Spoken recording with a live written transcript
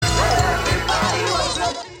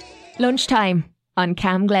Lunchtime on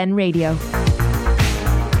Cam Glen Radio.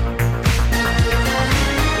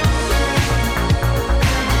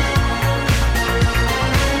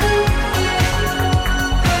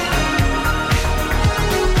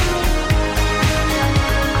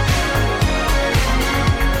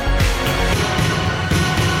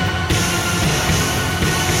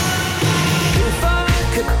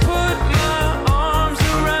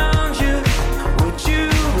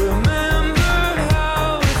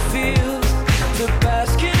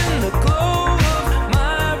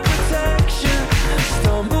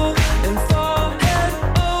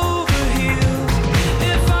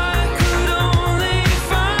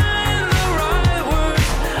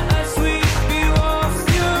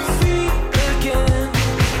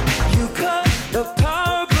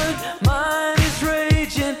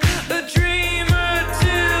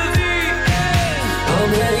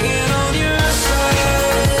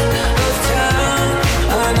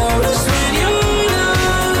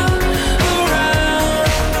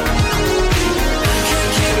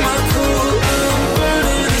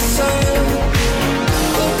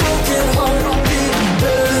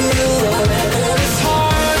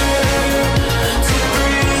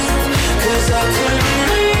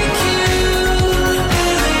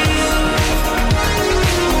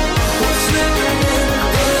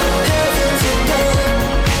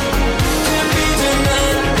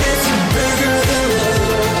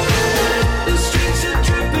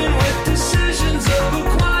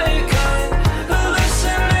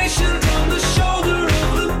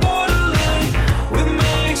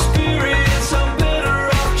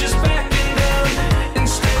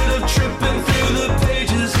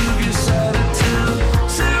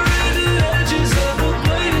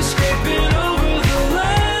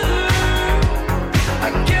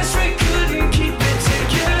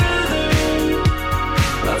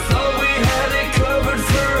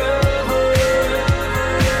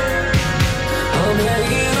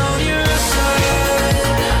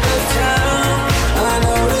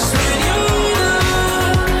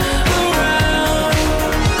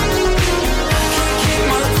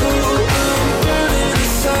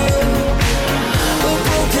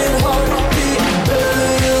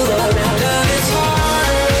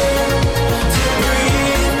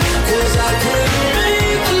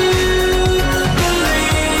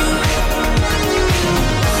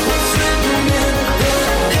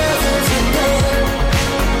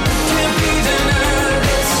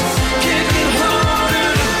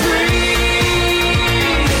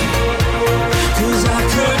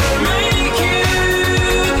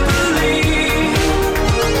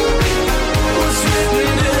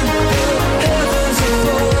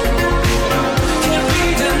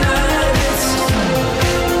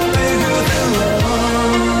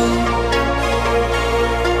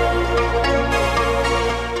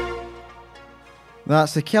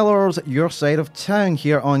 That's the Killers, Your Side of Town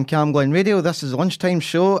here on Cam Glen Radio. This is the Lunchtime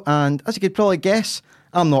show, and as you could probably guess,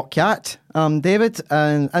 I'm not Kat, I'm David,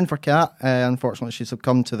 and in for Kat. Unfortunately, she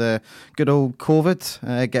succumbed to the good old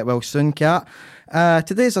COVID. Get well soon, Kat.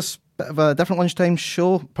 Today's a bit of a different Lunchtime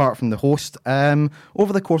show, apart from the host.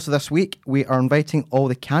 Over the course of this week, we are inviting all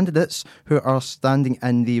the candidates who are standing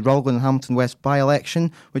in the Rutherglen and Hamilton West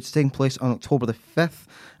by-election, which is taking place on October the 5th.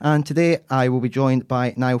 And today I will be joined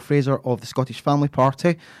by Niall Fraser of the Scottish Family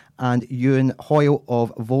Party and Ewan Hoyle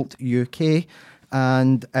of Volt UK.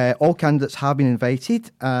 And all candidates have been invited,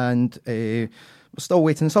 and we're still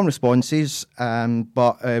waiting some responses,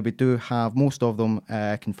 but we do have most of them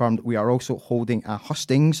confirmed. We are also holding a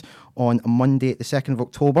hustings on Monday the 2nd of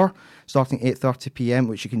October, starting at 8:30pm,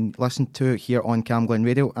 which you can listen to here on Cam Glen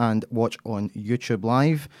Radio and watch on YouTube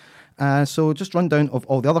Live. So just run down of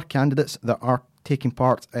all the other candidates that are taking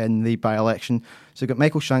part in the by-election. So we've got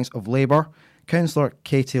Michael Shanks of Labour, Councillor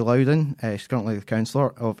Katie Loudon, she's currently the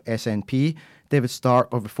Councillor of SNP, David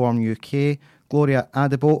Stark of Reform UK, Gloria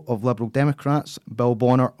Adebo of Liberal Democrats, Bill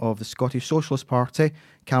Bonner of the Scottish Socialist Party,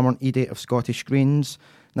 Cameron Eadie of Scottish Greens,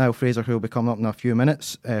 Niall Fraser, who will be coming up in a few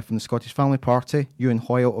minutes, from the Scottish Family Party, Ewan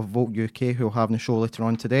Hoyle of Vote UK, who will have the show later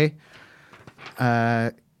on today,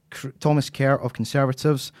 Thomas Kerr of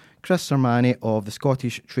Conservatives, Chris Sermani of the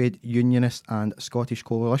Scottish Trade Unionist and Scottish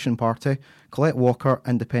Coalition Party, Colette Walker,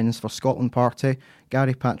 Independence for Scotland Party,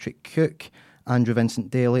 Gary Patrick Cook, Andrew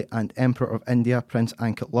Vincent Daly and Emperor of India, Prince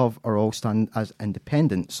Ankit Love, are all standing as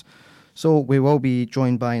independents. So we will be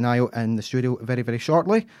joined by Niall in the studio very, very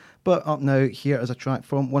shortly. But up now, here is a track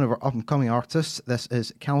from one of our up-and-coming artists. This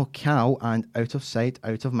is Cal Cal and Out of Sight,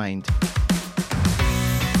 Out of Mind.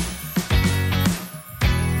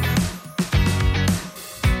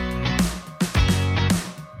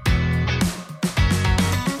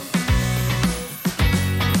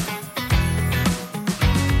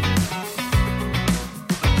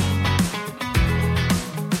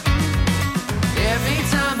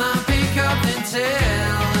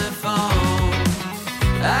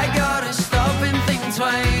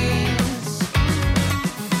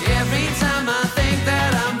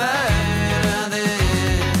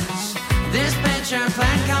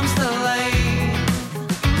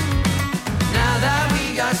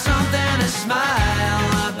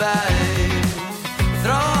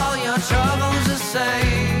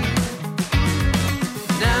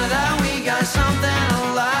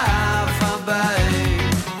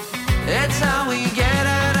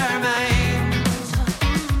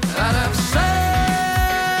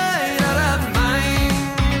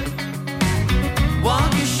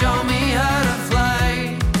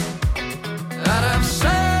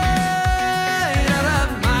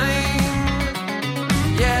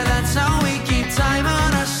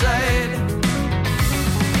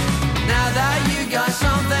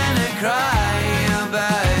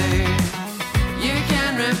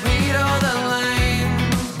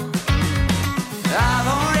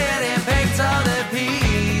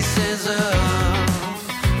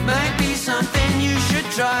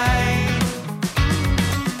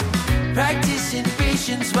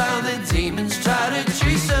 patience while the demons try to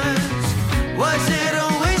chase us. Was it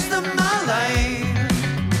a waste of my life?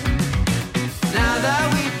 Now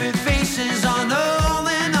that we've been faces on all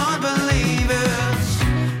and unbelievers,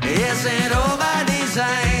 isn't all by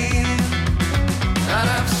design? Out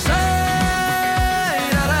of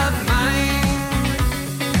sight, out of mind.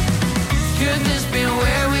 Could this be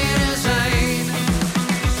where we design?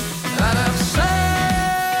 Out of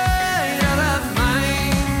sight, out of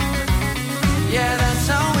mind. Yeah, that's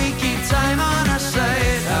how we keep time on our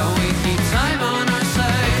side. How we keep time on our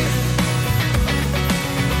side.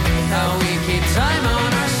 How we keep time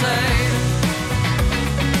on our side.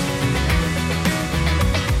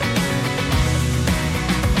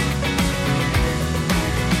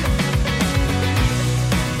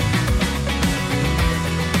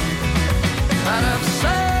 Out of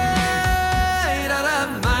sight, out of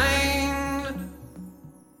mind.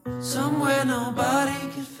 Somewhere nobody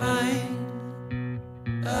could find.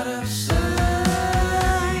 Out of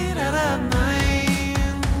sight, out of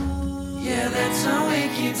mind. Yeah, that's how we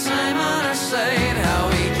keep time on our side. How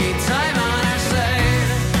we keep time on our side.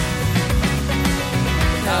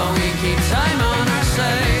 How we keep time on our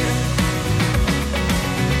side.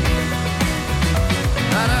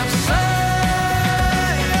 Out of sight.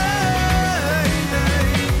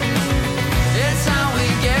 It's how we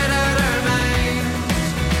get out our minds.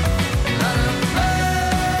 Out of sight.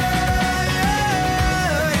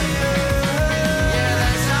 Yeah,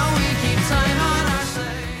 that's how we keep time on our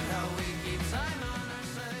side. How we keep time on our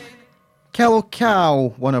side. Kello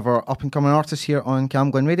Cow, one of our up-and-coming artists here on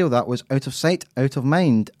Camglen Radio. That was Out of Sight, Out of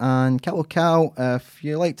Mind. And Kello Cow, if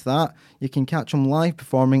you liked that, you can catch him live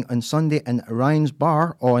performing on Sunday in Ryan's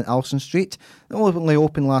Bar on Alson Street. They only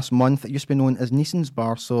opened last month. It used to be known as Neeson's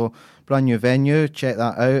Bar, so brand new venue. Check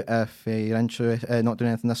that out if you're not doing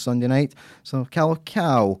anything this Sunday night. So Kello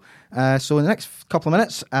Cow. So in the next couple of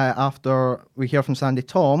minutes, after we hear from Sandy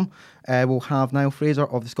Tom, we'll have Niall Fraser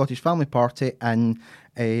of the Scottish Family Party in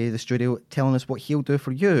the studio telling us what he'll do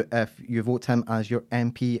for you if you vote him as your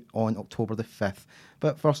MP on October the 5th.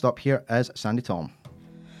 But first up, here is Sandy Tom.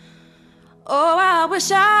 Oh, I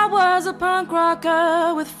wish I was a punk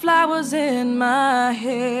rocker with flowers in my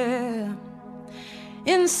hair.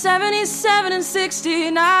 In 77 and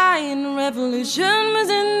 69, revolution was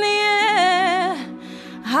in the air.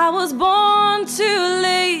 I was born too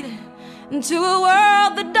late into a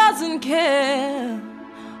world that doesn't care.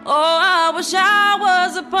 Oh, I wish I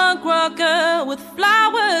was a punk rocker with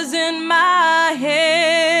flowers in my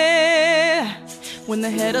hair. When the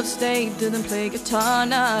head of state didn't play guitar,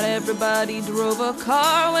 not everybody drove a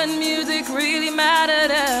car. When music really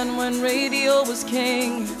mattered and when radio was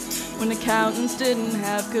king. When accountants didn't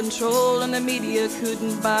have control and the media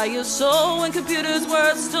couldn't buy your soul. When computers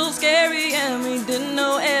were still scary and we didn't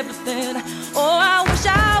know everything. Oh, I wish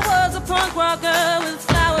I was a punk rocker with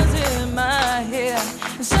flowers in my hair.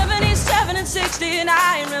 In 77 and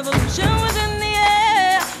 69, revolution was in the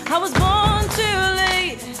air. I was born too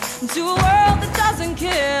late into a world that doesn't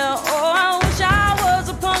care. Oh, I wish I was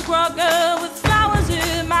a punk rocker with flowers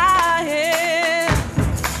in my hair.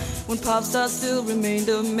 When pop stars still remained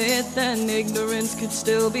a myth and ignorance could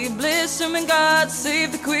still be bliss. And when God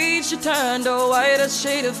save the queen, she turned a whiter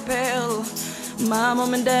shade of pale. My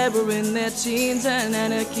mom and dad were in their teens and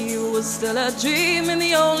anarchy was still a dream. And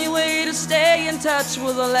the only way to stay in touch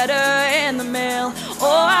was a letter in the mail.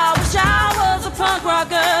 Oh, I wish I was a punk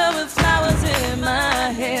rocker with flowers in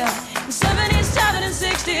my hair. In 77 and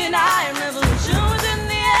 69, revolution was in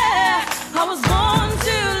the air. I was born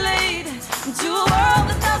too late into a world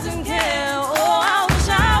that doesn't care. Oh, I wish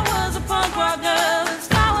I was a punk rocker with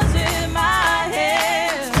flowers in my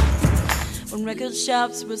hair. When record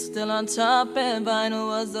shops were still on top and vinyl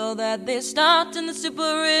was all that they stopped, and the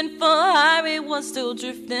super info highway was still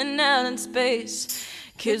drifting out in space.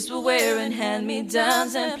 Kids were wearing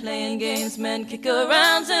hand-me-downs and playing games, men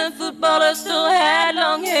kick-arounds, and footballers still had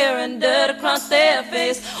long hair and dirt across their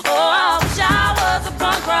face. Oh, I wish I was a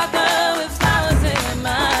punk rocker with flowers in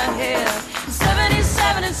my hair.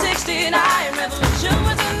 77 and 69, revolution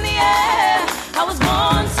was in the air. I was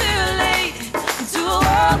born too late into a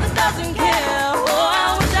world that doesn't care. Oh,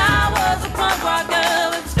 I wish I was a punk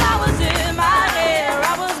rocker with flowers in my hair.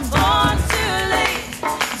 I was born too late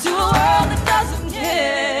into a world that doesn't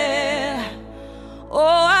care. Oh,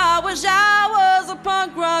 I wish I was a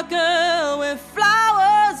punk rocker with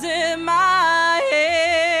flowers in my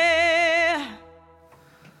hair.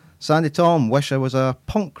 Sandy Tom, wish I was a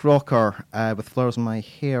punk rocker with flowers in my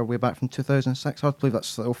hair, way back from 2006. Hard to believe that's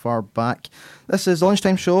so far back. This is the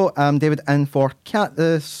Lunchtime Show. I'm David in for Kat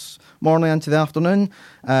this morning into the afternoon.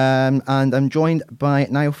 And I'm joined by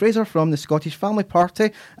Niall Fraser from the Scottish Family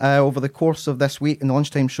Party. Over the course of this week in the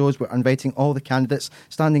lunchtime shows, we're inviting all the candidates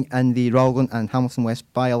standing in the Rowland and Hamilton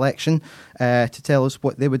West by-election to tell us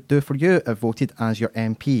what they would do for you if voted as your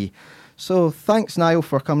MP. So thanks, Niall,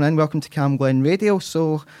 for coming in. Welcome to Cam Glen Radio.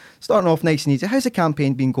 So starting off nice and easy, how's the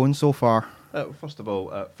campaign been going so far? First of all,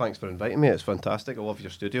 thanks for inviting me. It's fantastic. I love your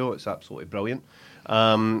studio. It's absolutely brilliant.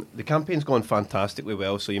 The campaign's gone fantastically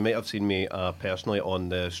well. So you might have seen me personally on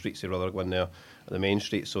the streets of Rutherglen there, the main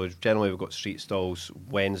street. So generally we've got street stalls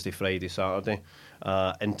Wednesday, Friday, Saturday,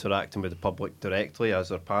 interacting with the public directly as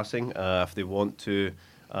they're passing. If they want to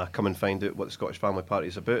come and find out what the Scottish Family Party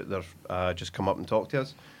is about, they're just come up and talk to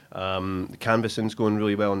us. The canvassing's going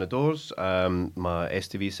really well on the doors. My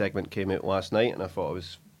STV segment came out last night and I thought it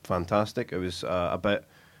was fantastic. It was a bit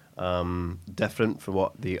different from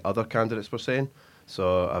what the other candidates were saying.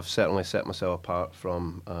 So I've certainly set myself apart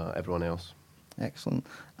from everyone else. Excellent.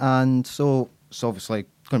 And so it's obviously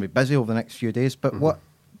going to be busy over the next few days, but what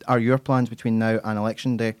are your plans between now and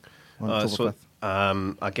election day on October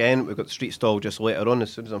 5th? Again, we've got the street stall just later on.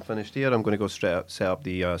 As soon as I'm finished here, I'm going to go straight up, set up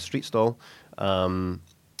the street stall.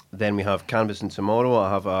 Then we have canvassing tomorrow. I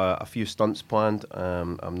have a few stunts planned.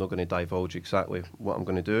 I'm not going to divulge exactly what I'm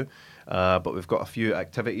going to do, but we've got a few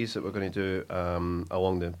activities that we're going to do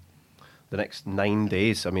along the next 9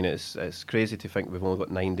 days. I mean, it's crazy to think we've only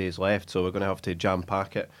got 9 days left, so we're going to have to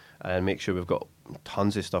jam-pack it and make sure we've got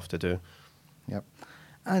tons of stuff to do. Yep.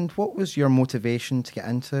 And what was your motivation to get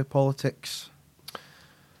into politics?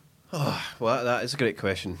 Oh, well, that is a great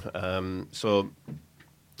question. So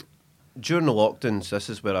during the lockdowns, this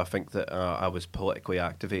is where I think that I was politically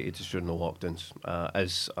activated during the lockdowns,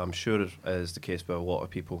 as I'm sure is the case with a lot of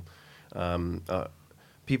people.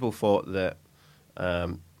 People thought that,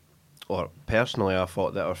 or personally I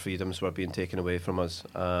thought that our freedoms were being taken away from us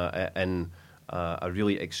in a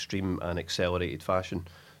really extreme and accelerated fashion.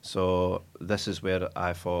 So this is where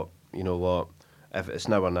I thought, you know what, if it's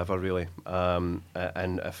now or never really, and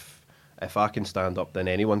if I can stand up, then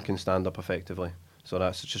anyone can stand up effectively. So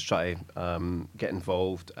that's just try to get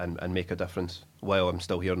involved and make a difference while I'm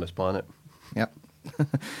still here on this planet. Yep.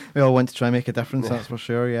 We all want to try and make a difference, that's for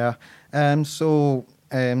sure, yeah. So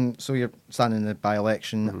you're standing in the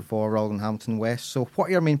by-election for Rowland and Hamilton West. So what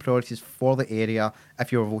are your main priorities for the area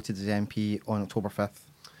if you're voted as MP on October 5th?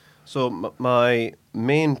 So my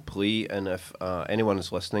main plea, and if anyone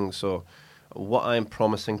is listening, so what I'm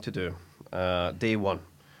promising to do, day one,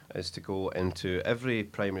 is to go into every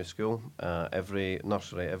primary school, every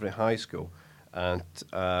nursery, every high school. And,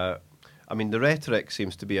 I mean, the rhetoric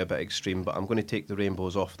seems to be a bit extreme, but I'm going to take the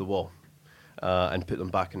rainbows off the wall and put them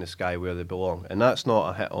back in the sky where they belong. And that's not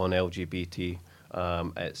a hit on LGBT.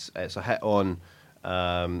 It's a hit on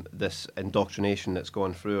this indoctrination that's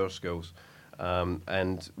gone through our schools.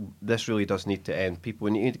 And this really does need to end.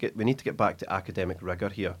 We need to get back to academic rigour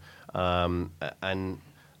here. And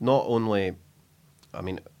not only... I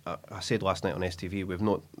mean, I said last night on STV, we've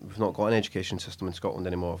not got an education system in Scotland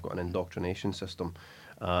anymore. We've got an indoctrination system,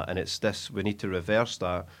 and it's this. We need to reverse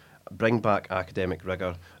that, bring back academic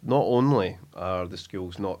rigour. Not only are the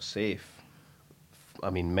schools not safe, I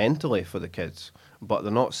mean, mentally for the kids, but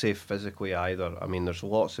they're not safe physically either. I mean, there's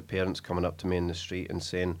lots of parents coming up to me in the street and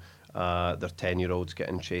saying their 10-year-olds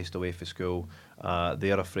getting chased away from school.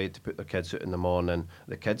 They're afraid to put their kids out in the morning.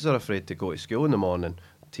 The kids are afraid to go to school in the morning.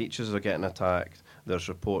 Teachers are getting attacked. There's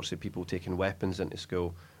reports of people taking weapons into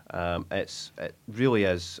school. It really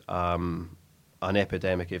is an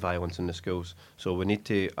epidemic of violence in the schools. So we need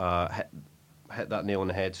to hit that nail on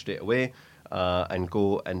the head straight away and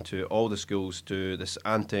go into all the schools to this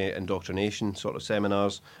anti-indoctrination sort of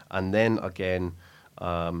seminars, and then again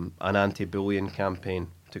an anti-bullying campaign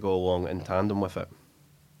to go along in tandem with it.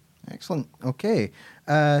 Excellent. Okay.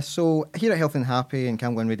 So here at Health and Happy and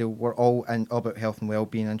Cam Glen Radio, we're all about health and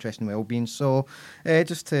well-being, interest in well-being. So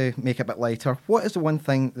just to make it a bit lighter, what is the one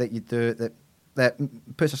thing that you do that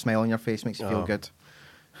puts a smile on your face, makes you feel good?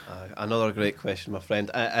 Another great question, my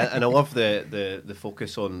friend. And I love the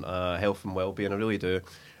focus on health and well-being. I really do.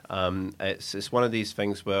 It's one of these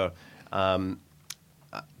things where,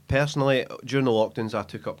 personally, during the lockdowns, I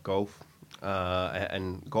took up golf.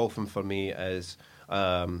 And golfing for me is...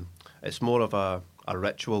 it's more of a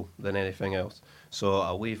ritual than anything else. So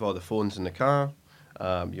I'll leave all the phones in the car.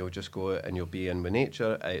 You'll just go out and you'll be in with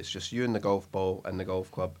nature. It's just you and the golf ball and the golf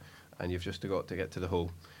club, and you've just got to get to the hole.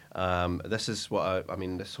 This is what I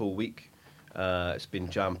mean. This whole week, it's been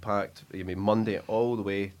jam-packed. I mean, Monday all the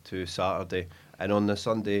way to Saturday. And on the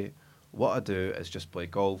Sunday, what I do is just play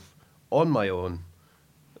golf on my own.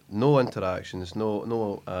 no interactions,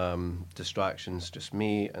 no distractions, just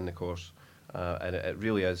me and the course. And it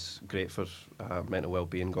really is great for mental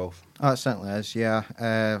well-being, golf. Oh, it certainly is, yeah.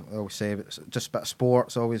 I always say it's just a bit of sport.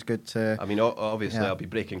 It's always good to... I mean, obviously, Yeah. I'll be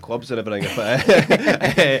breaking clubs and everything if I,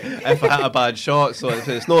 if I hit a bad shot. So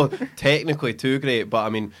it's not technically too great, but I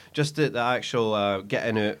mean, just the actual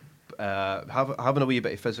getting out, having a wee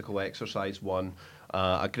bit of physical exercise,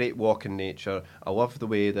 a great walk in nature. I love the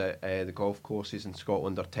way that the golf courses in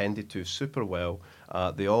Scotland are tended to super well.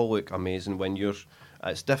 They all look amazing when you're...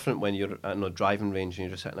 It's different when you're at a driving range and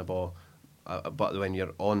you're just hitting a ball, but when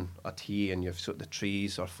you're on a tee and you've sort of the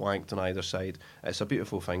trees are flanked on either side, it's a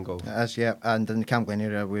beautiful thing, golf. It is, yeah. And in the Camglen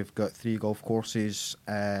area, we've got 3 golf courses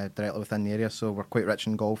directly within the area, so we're quite rich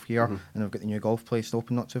in golf here. And we've got the new golf place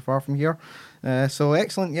open not too far from here. So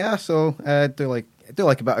excellent, yeah. So do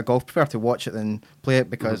like a bit of golf. Prefer to watch it than play it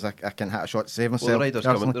because I can hit a shot to save myself.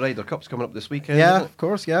 Well, the Ryder Cup's coming up this weekend. Yeah, isn't it? of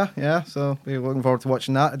course, yeah. So we're looking forward to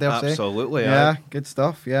watching that, I dare say. Absolutely, Yeah, good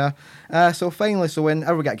stuff, yeah. So finally,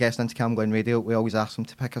 whenever we get a guest into Camglen Radio, we always ask them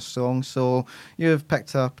to pick a song. So you've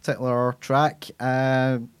picked a particular track.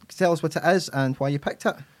 Tell us what it is and why you picked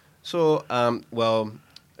it. So,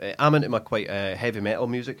 I'm into my quite heavy metal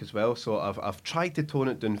music as well, so I've tried to tone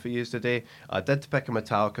it down for you today. I did pick a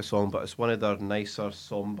Metallica song, but it's one of their nicer,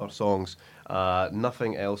 sombre songs.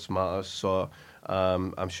 Nothing else matters, so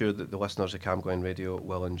I'm sure that the listeners of Camglen Radio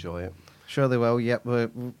will enjoy it. Sure they will, yep.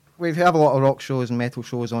 We have a lot of rock shows and metal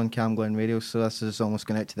shows on Camglen Radio, so this is almost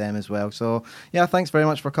going out to them as well. So, yeah, thanks very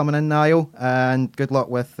much for coming in, Niall, and good luck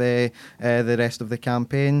with the rest of the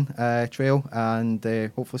campaign trail, and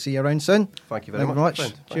hopefully see you around soon. Thank you very much.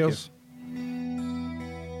 Friend. Thank Cheers. you.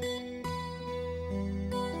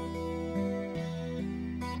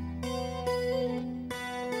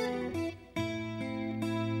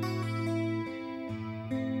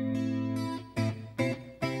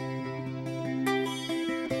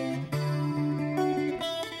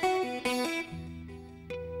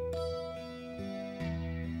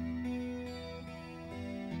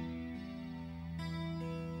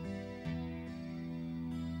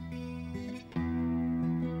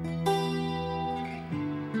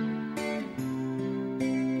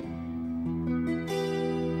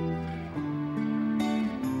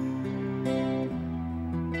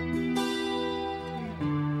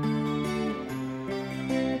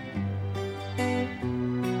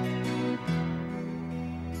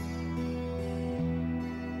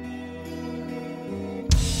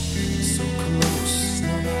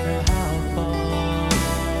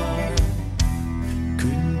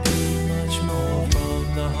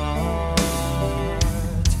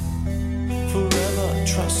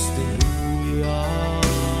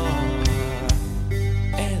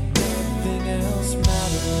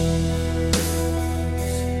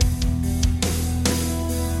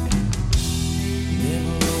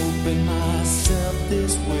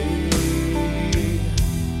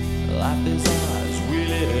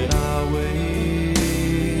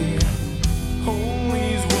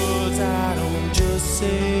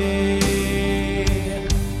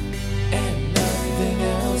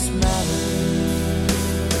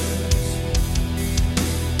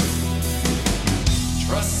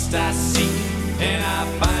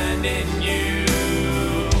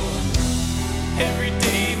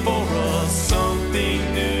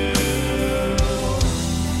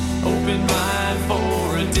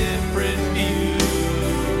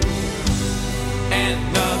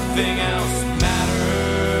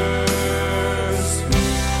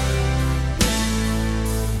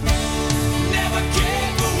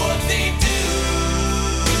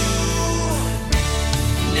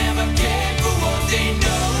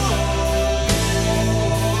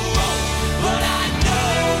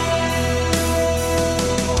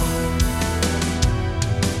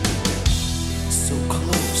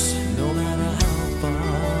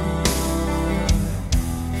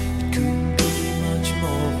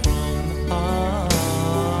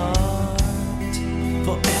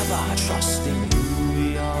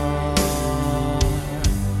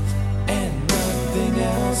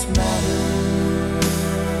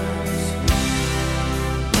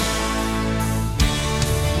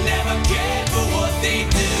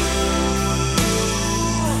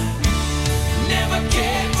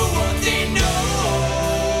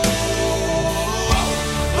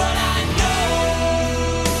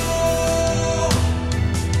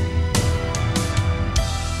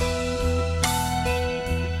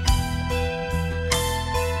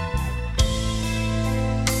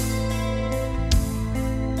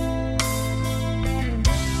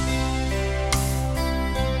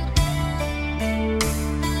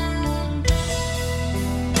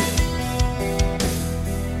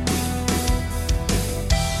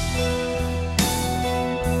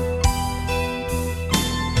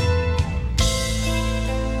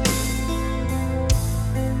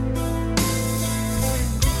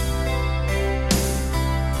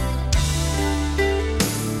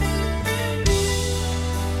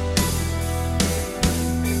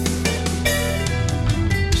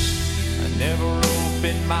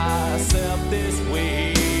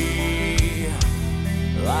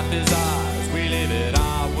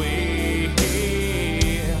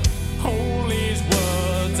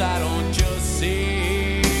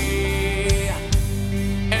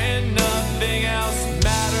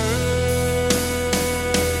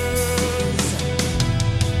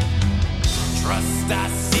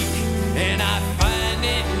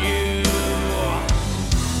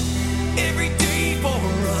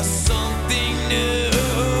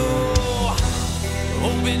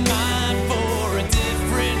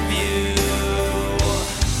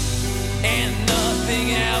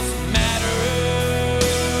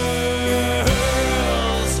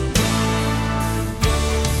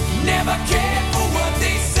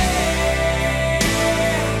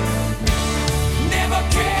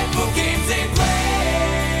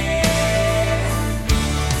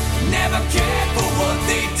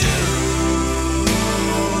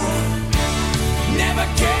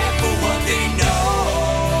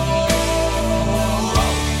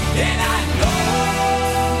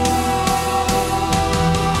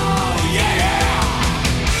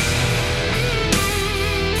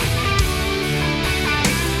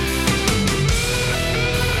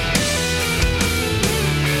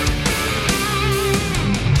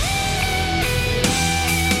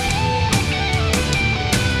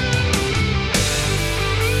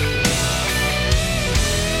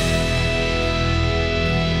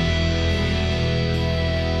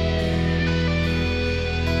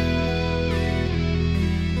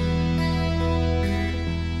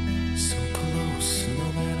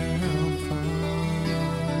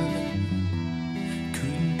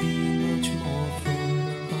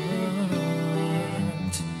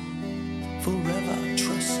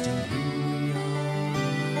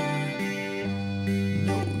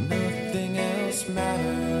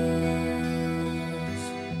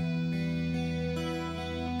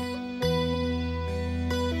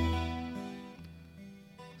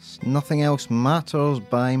 Nothing Else Matters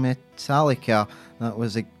by Metallica. That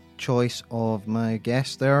was a choice of my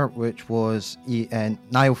guest there, which was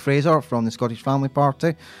Niall Fraser from the Scottish Family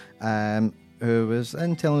Party, who was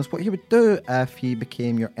in telling us what he would do if he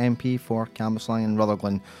became your MP for Cambuslang and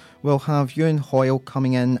Rutherglen. We'll have Ewan Hoyle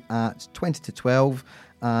coming in at 20 to 12,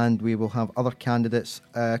 and we will have other candidates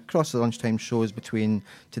across the lunchtime shows between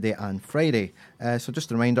today and Friday. So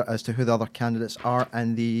just a reminder as to who the other candidates are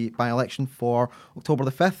in the by-election for October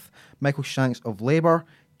the 5th. Michael Shanks of Labour,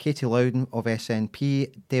 Katie Loudon of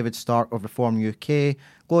SNP, David Stark of Reform UK,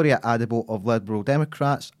 Gloria Adebo of Liberal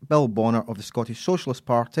Democrats, Bill Bonner of the Scottish Socialist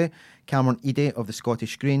Party, Cameron Eadie of the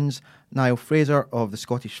Scottish Greens, Niall Fraser of the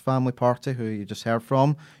Scottish Family Party, who you just heard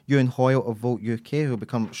from, Ewan Hoyle of Vote UK, who will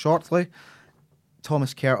become shortly,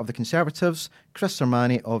 Thomas Kerr of the Conservatives, Chris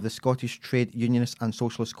Sermani of the Scottish Trade Unionist and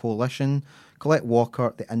Socialist Coalition, Colette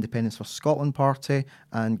Walker, the Independence for Scotland Party,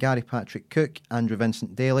 and Gary Patrick Cook, Andrew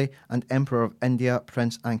Vincent Daly, and Emperor of India,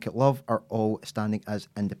 Prince Ankit Love, are all standing as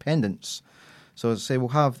independents. So as I say, we'll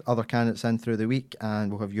have other candidates in through the week, and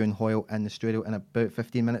we'll have Ewan Hoyle in the studio in about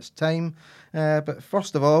 15 minutes' time. But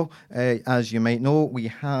first of all, as you might know, we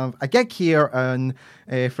have a gig here on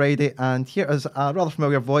Friday, and here is a rather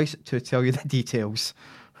familiar voice to tell you the details.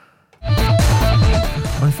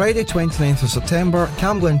 On Friday 29th of September,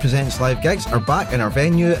 Camglen Presents Live gigs are back in our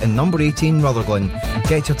venue in number 18 Rutherglen.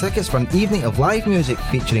 Get your tickets for an evening of live music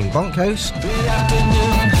featuring Bunkhouse,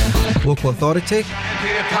 Local Authority,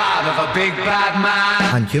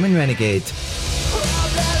 and Human Renegade.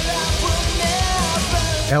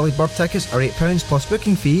 Early bird tickets are £8 plus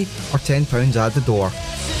booking fee or £10 at the door.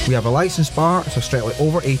 We have a licensed bar, so strictly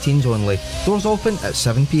over 18s only. Doors open at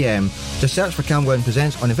 7 p.m. Just search for Camglen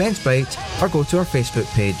Presents on Eventbrite or go to our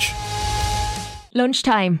Facebook page.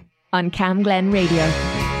 Lunchtime on Camglen Radio.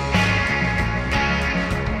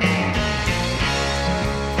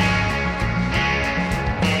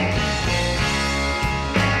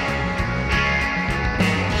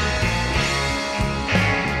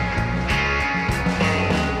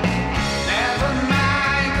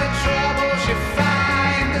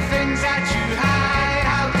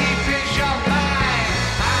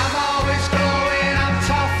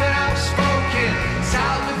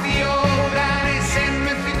 South of the old and it's in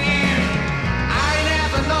with the new. I never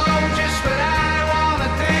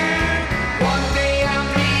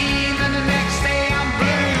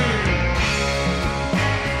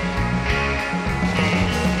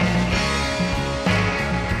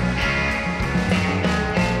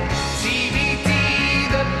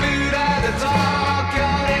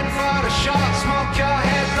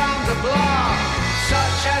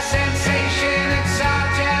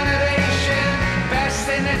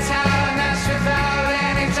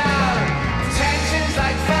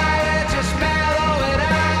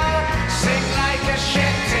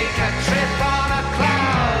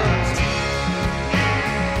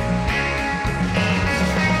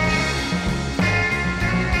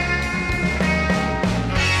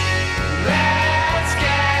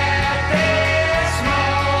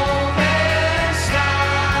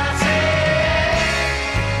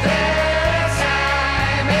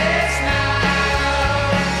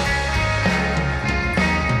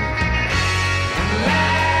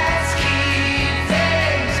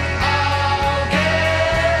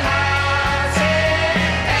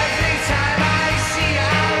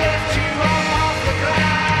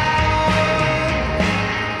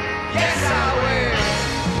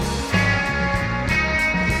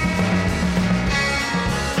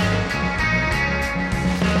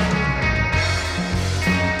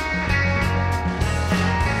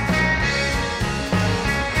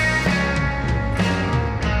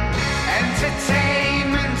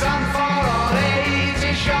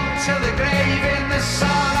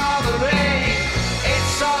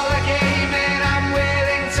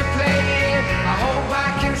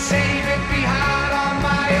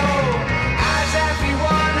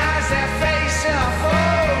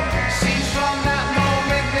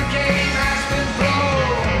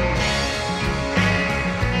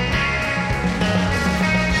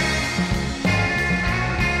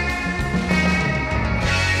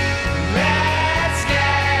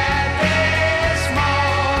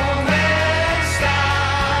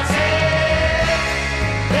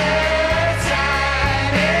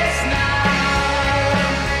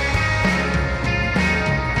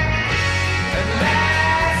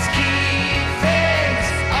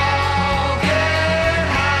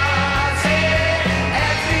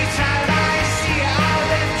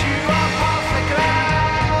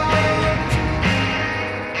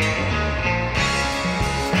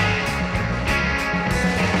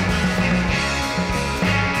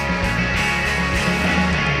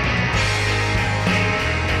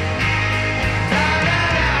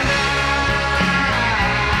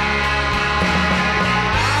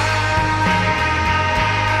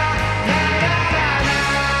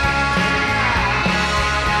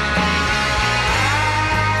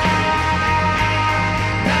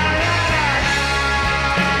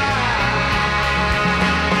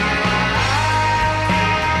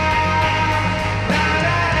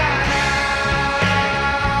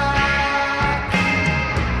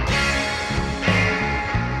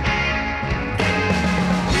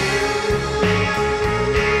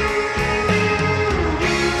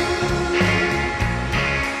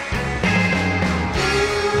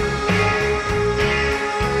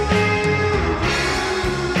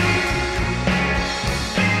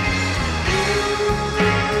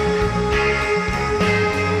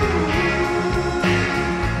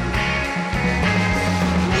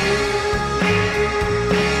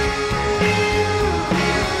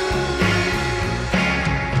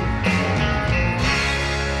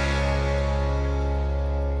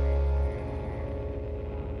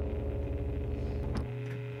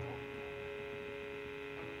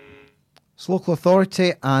It's Local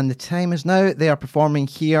Authority, and the time is now. They are performing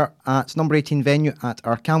here at number 18 venue at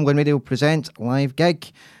our Camglen Radio Present live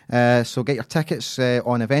gig. So get your tickets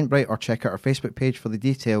on Eventbrite or check out our Facebook page for the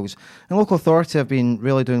details. And Local Authority have been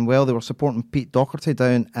really doing well. They were supporting Pete Docherty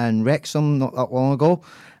down in Wrexham not that long ago.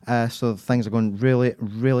 So things are going really,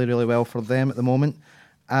 really, really well for them at the moment.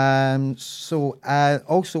 Also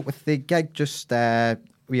with the gig, just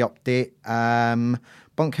we update.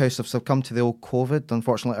 Bunkhouse have succumbed to the old COVID,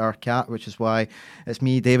 unfortunately, our cat, which is why it's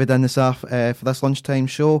me, David, in this for this lunchtime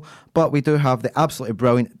show. But we do have the absolutely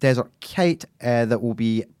brilliant Desert Kite that will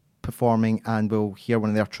be performing, and we'll hear one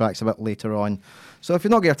of their tracks a bit later on. So if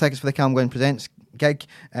you've not got your tickets for the Camglen Presents gig,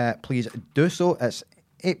 please do so. It's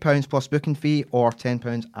 £8 plus booking fee or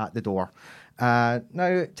 £10 at the door.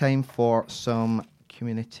 Now, time for some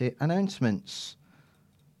community announcements.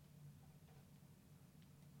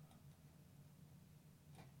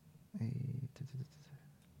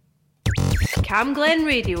 Camglen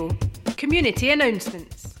Radio community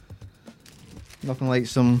announcements. Nothing like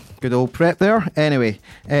some good old prep there. Anyway,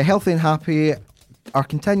 Healthy and Happy are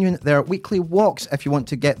continuing their weekly walks. If you want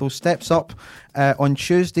to get those steps up on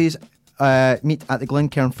Tuesdays, meet at the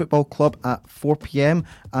Glencairn Football Club at 4 p.m.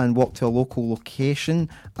 and walk to a local location.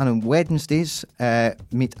 And on Wednesdays,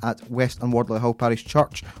 meet at West and Wardley Hill Parish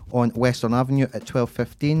Church on Western Avenue at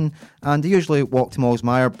 12:15. And they usually walk to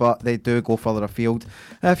Mollsmire, but they do go further afield.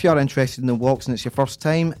 If you are interested in the walks and it's your first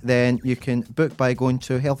time, then you can book by going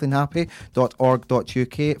to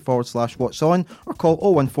healthyandhappy.org.uk/what's on or call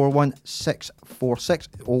 0141 646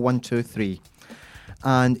 0123.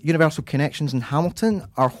 And Universal Connections in Hamilton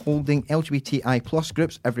are holding LGBTI plus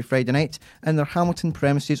groups every Friday night in their Hamilton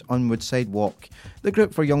premises on Woodside Walk. The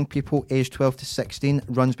group for young people aged 12 to 16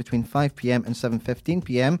 runs between 5 p.m. and 7:15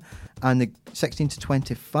 p.m. and the 16 to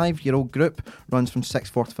 25-year-old group runs from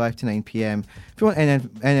 6:45 to 9 p.m. If you want any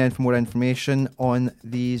more information on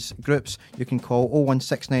these groups, you can call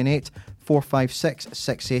 01698 456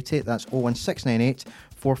 680. That's 01698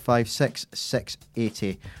 456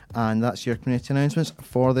 680. And that's your community announcements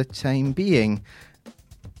for the time being.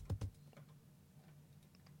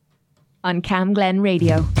 On Camglen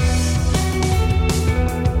Radio.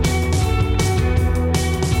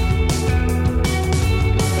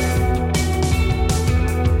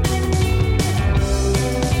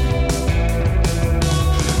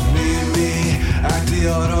 Meet me at the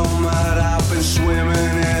automat. I've been swimming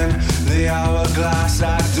in the hourglass.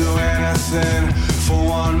 I'd do anything for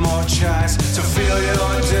one more chance to feel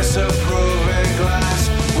your disapproving glance.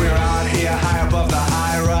 We're out here high above the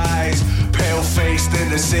high rise, pale-faced in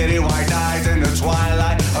the city, wide-eyed in the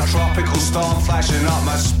twilight. A tropical storm flashing up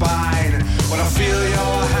my spine. When I feel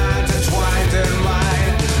your hand entwined in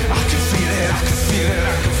mine, I can feel it, I can feel it,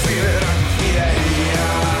 I can feel it, I can feel it.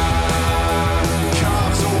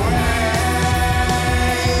 Comes away,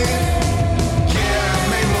 give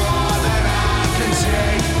me more than I can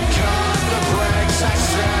take. Cut the brakes,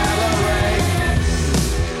 accelerate.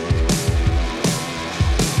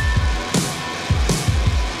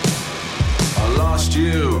 I lost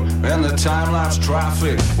you in the time-lapse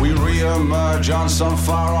traffic. We re-emerge on some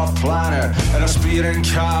far-off planet in a speeding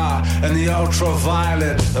car in the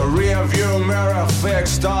ultraviolet. The rear-view mirror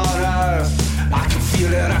fixed on Earth. I can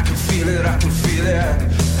feel it, I can feel it, I can feel it.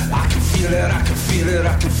 I can feel it, I can feel it,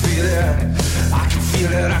 I can feel it. I can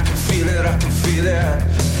feel it, I can feel it, I can feel it.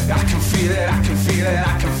 I can feel it, I can feel it,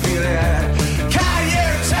 I can feel it. Can you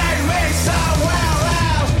take me somewhere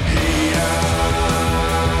else? Here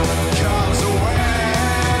comes away.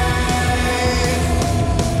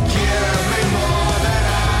 Give me more than I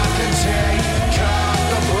can take. Cut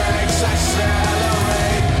the brakes,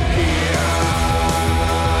 accelerate. Here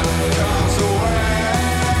comes away.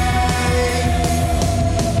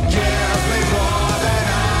 Give me more than I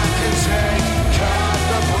can take. Cut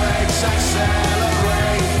the brakes,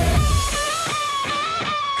 accelerate.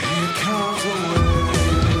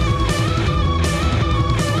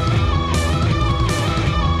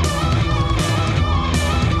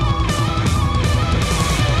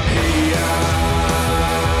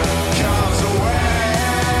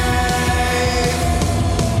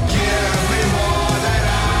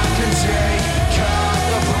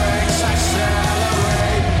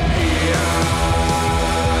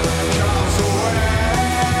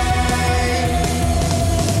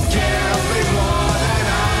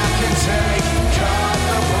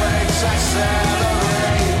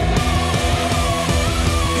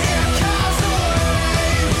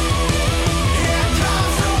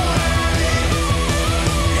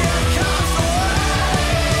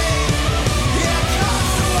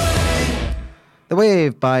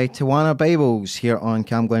 Wave by Tawana Bibles here on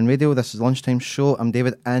Cam Glen Radio. This is the Lunchtime Show. I'm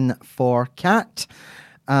David in for Kat.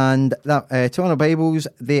 And that Tawana Bibles,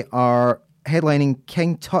 they are headlining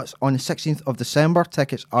King Tut's on the 16th of December.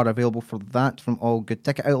 Tickets are available for that from all good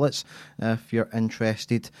ticket outlets if you're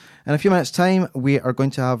interested. In a few minutes' time, we are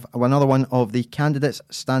going to have another one of the candidates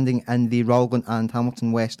standing in the Rowland and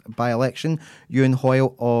Hamilton West by-election. Ewan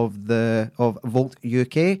Hoyle of Volt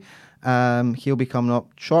UK. He'll be coming up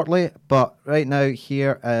shortly, but right now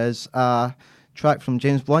here is a track from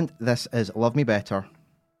James Blunt. This is Love Me Better.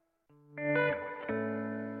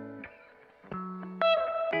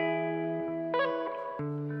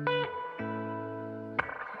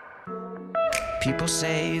 People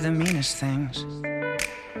say the meanest things.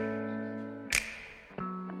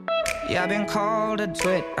 Yeah, I've been called a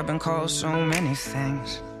twit, I've been called so many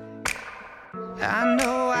things. I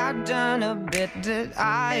know I've done a bit that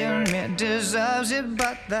I admit deserves it,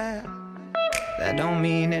 but that don't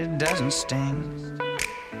mean it doesn't sting.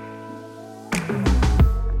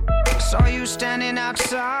 Saw you standing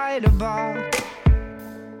outside a bar.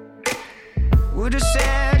 Would've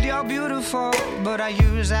said you're beautiful, but I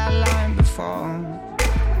used that line before.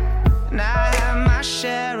 And I had my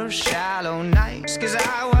share of shallow nights, 'cause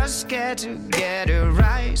I was scared to get it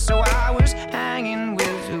right. So I was hanging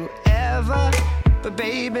with whoever, but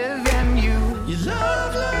baby, then you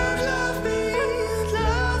love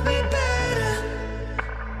me better.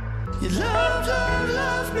 You love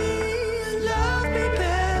me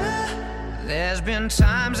better. There's been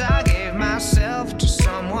times I gave myself to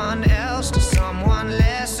someone else, to someone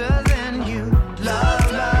lesser than you.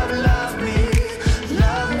 Love me better.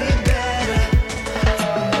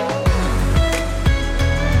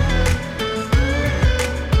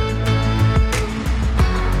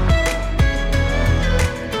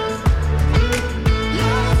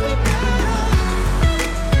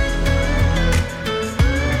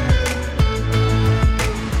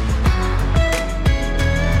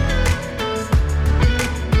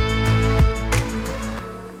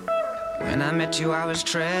 When I met you, I was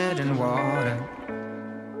treading water.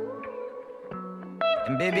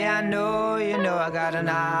 And baby, I know you know I got an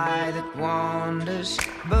eye that wanders.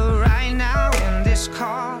 But right now in this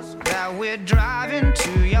car that we're driving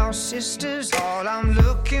to your sister's, all I'm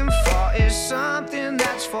looking for is something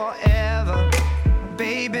that's forever.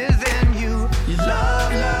 Baby, then you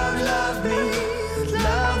love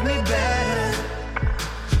me better.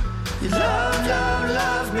 You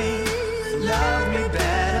love me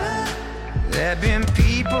better. There've been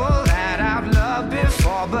people that I've loved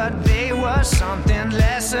before, but they were something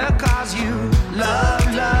lesser. 'Cause you love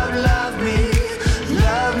me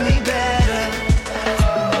better.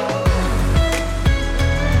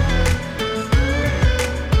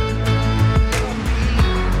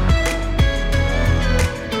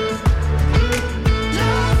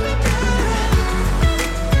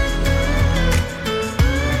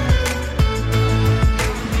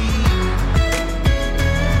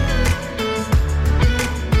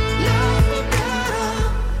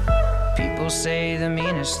 Say the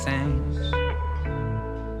meanest things.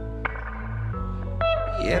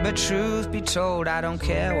 Yeah, but truth be told, I don't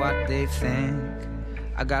care what they think.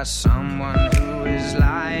 I got someone who is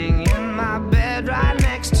lying in my bed right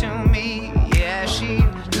next to me. Yeah, she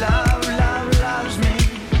loves me. Loves me.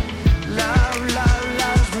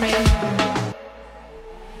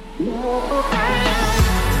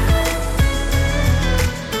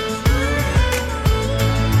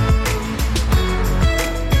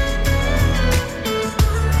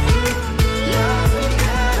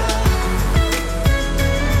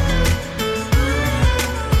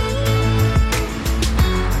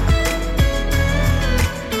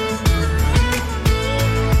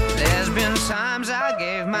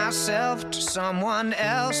 To someone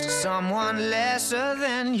else, to someone lesser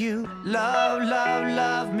than you. Love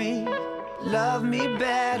me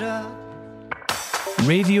better.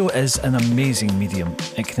 Radio is an amazing medium.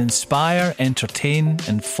 It can inspire, entertain,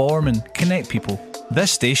 inform and connect people.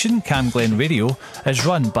 This station, Cam Glen Radio, is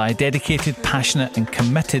run by a dedicated, passionate and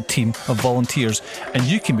committed team of volunteers, and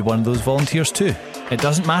you can be one of those volunteers too. It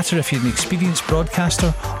doesn't matter if you're an experienced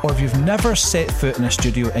broadcaster or if you've never set foot in a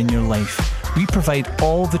studio in your life. We provide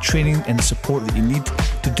all the training and support that you need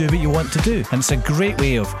to do what you want to do. And it's a great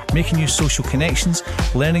way of making new social connections,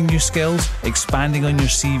 learning new skills, expanding on your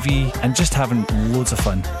CV, and just having loads of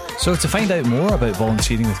fun. So to find out more about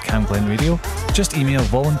volunteering with Cam Glen Radio, just email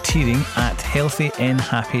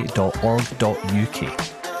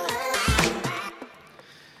volunteering@healthynhappy.org.uk.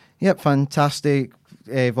 Yep, fantastic.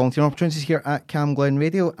 volunteering opportunities here at Cam Glen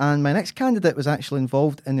Radio, and my next candidate was actually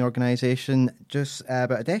involved in the organisation just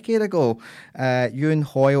about a decade ago. Ewan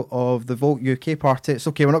Hoyle of the Vote UK party. It's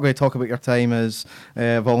okay, we're not going to talk about your time as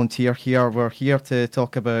a volunteer here. We're here to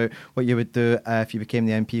talk about what you would do if you became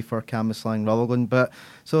the MP for Cambuslang Rutherglen. But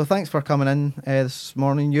so thanks for coming in this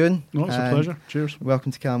morning, Ewan. No, it's a pleasure. Cheers.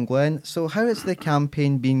 Welcome to Cam Glen. So how has the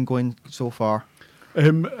campaign been going so far?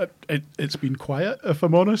 It's been quiet, if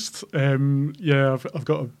I'm honest. I've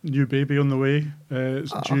got a new baby on the way.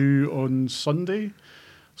 It's due on Sunday,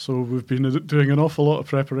 so we've been doing an awful lot of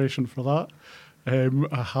preparation for that.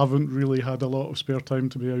 I haven't really had a lot of spare time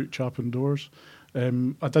to be out chapping doors.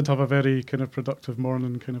 I did have a very kind of productive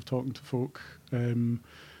morning, kind of talking to folk, kind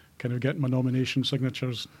of getting my nomination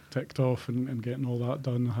signatures ticked off and getting all that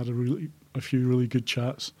done. I had a few really good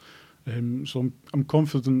chats. So I'm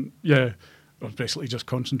confident. Yeah. I was basically just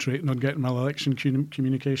concentrating on getting my election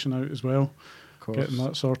communication out as well, getting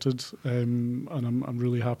that sorted, and I'm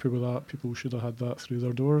really happy with that. People should have had that through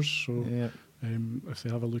their doors, so if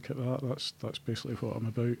they have a look at that, that's basically what I'm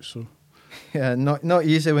about. So, yeah, not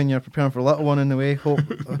easy when you're preparing for a little one in the way. Hope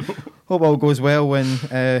all goes well when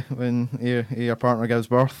your partner gives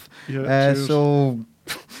birth. Yeah, so.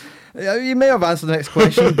 You may have answered the next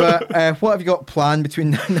question, but what have you got planned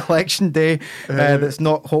between now and election day that's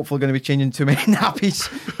not hopefully going to be changing too many nappies?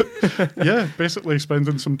 Yeah, basically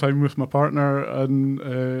spending some time with my partner and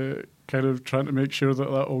kind of trying to make sure that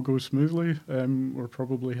all goes smoothly. We're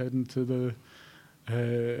probably heading to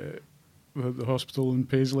the hospital in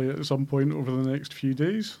Paisley at some point over the next few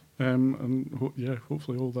days, and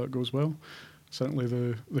hopefully all that goes well.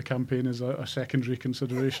 Certainly the campaign is a secondary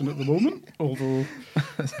consideration at the moment, although,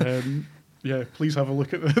 please have a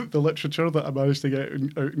look at the literature that I managed to get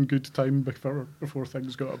out in good time before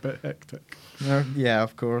things got a bit hectic. Yeah,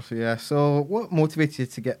 of course, yeah. So what motivated you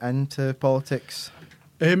to get into politics?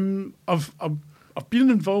 I've been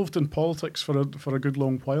involved in politics for a good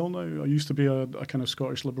long while now. I used to be a kind of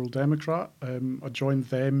Scottish Liberal Democrat. I joined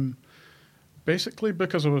them basically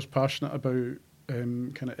because I was passionate about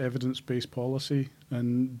kind of evidence-based policy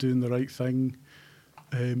and doing the right thing,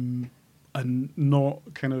 and not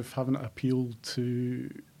kind of having to appeal to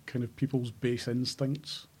kind of people's base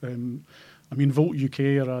instincts. I mean, Vote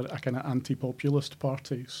UK are a kind of anti-populist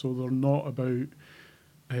party, so they're not about,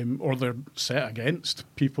 or they're set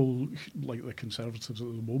against people like the Conservatives at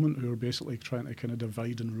the moment, who are basically trying to kind of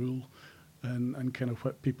divide and rule and kind of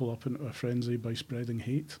whip people up into a frenzy by spreading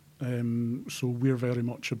hate. So we're very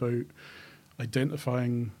much about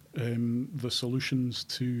identifying the solutions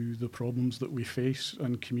to the problems that we face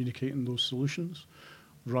and communicating those solutions,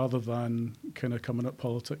 rather than kind of coming at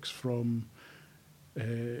politics from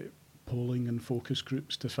polling and focus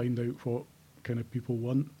groups to find out what kind of people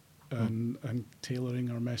want and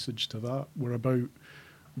tailoring our message to that. We're about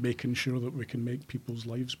making sure that we can make people's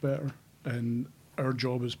lives better, and our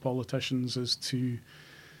job as politicians is to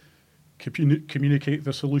communicate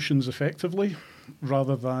the solutions effectively,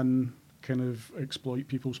 rather than kind of exploit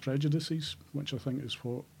people's prejudices, which I think is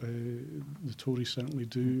what the Tories certainly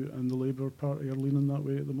do, and the Labour Party are leaning that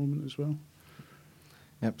way at the moment as well.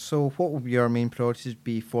 Yep. So what will your main priorities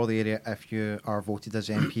be for the area if you are voted as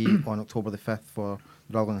MP on October the 5th for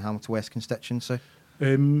the Rutherglen and Hamilton West constituency?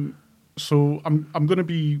 So I'm going to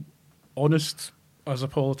be honest as a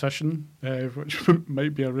politician, which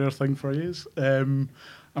might be a rare thing for you. I'm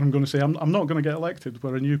going to say I'm not going to get elected.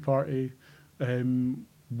 We're a new party.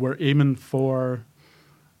 We're aiming for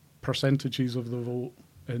percentages of the vote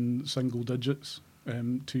in single digits.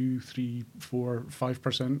 2, 3, 4,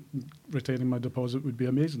 5%. Retaining my deposit would be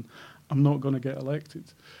amazing. I'm not going to get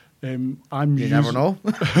elected. You never know.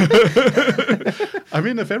 I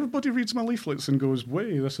mean, if everybody reads my leaflets and goes,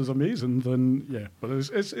 "Way, this is amazing," then yeah. But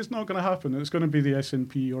it's not going to happen. It's going to be the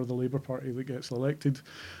SNP or the Labour Party that gets elected.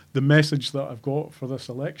 The message that I've got for this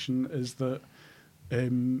election is that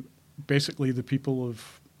basically the people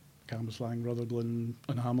of Cambuslang, Rutherglen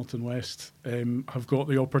and Hamilton West have got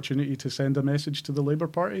the opportunity to send a message to the Labour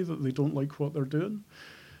Party that they don't like what they're doing,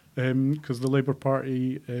 because the Labour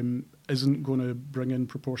Party isn't going to bring in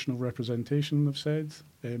proportional representation, they've said.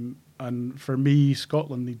 And for me,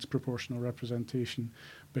 Scotland needs proportional representation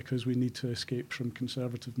because we need to escape from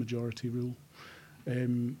Conservative majority rule.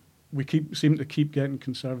 We seem to keep getting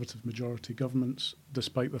Conservative majority governments,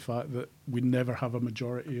 despite the fact that we never have a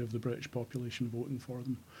majority of the British population voting for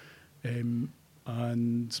them.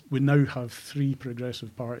 And we now have 3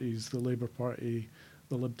 progressive parties, the Labour Party,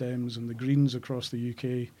 the Lib Dems and the Greens across the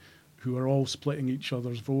UK, who are all splitting each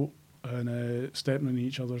other's vote and stepping on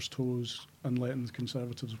each other's toes and letting the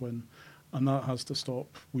Conservatives win. And that has to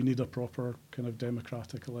stop. We need a proper kind of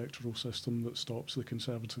democratic electoral system that stops the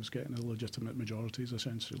Conservatives getting illegitimate majorities,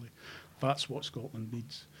 essentially. That's what Scotland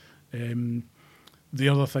needs. The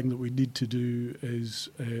other thing that we need to do is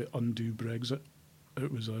undo Brexit. It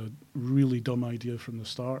was a really dumb idea from the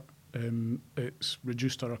start. It's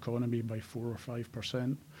reduced our economy by 4 or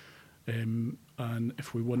 5%. And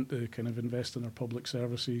if we want to kind of invest in our public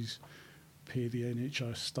services, pay the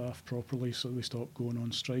NHS staff properly so they stop going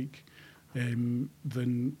on strike,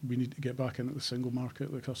 then we need to get back into the single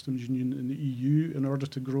market, the customs union and the EU in order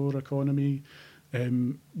to grow our economy,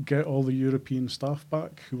 get all the European staff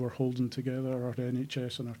back who are holding together our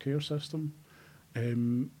NHS and our care system,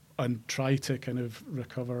 and try to kind of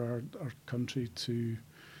recover our country to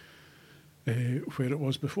where it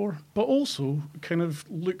was before. But also kind of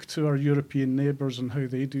look to our European neighbours and how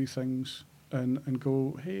they do things and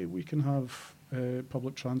go, hey, we can have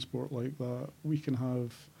public transport like that. We can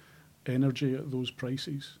have energy at those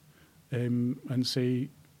prices, and say,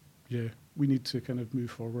 yeah, we need to kind of move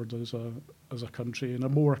forward as a country in a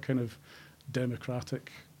more kind of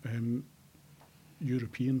democratic,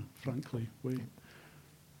 European, frankly, way.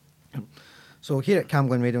 Yep. So here at Cam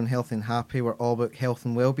Glen Radio and Healthy and Happy, we're all about health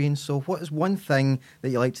and well-being. So what is one thing that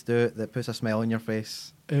you like to do that puts a smile on your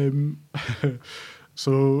face?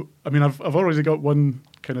 So, I mean, I've already got one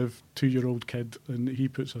kind of 2-year-old kid, and he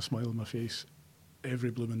puts a smile on my face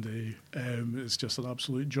every blooming day. It's just an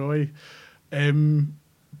absolute joy.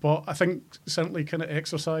 But I think certainly kind of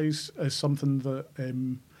exercise is something that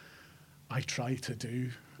I try to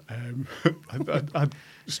do. I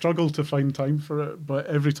struggle to find time for it, but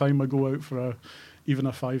every time I go out for even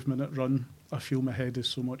a 5-minute run, I feel my head is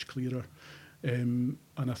so much clearer. And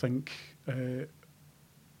I think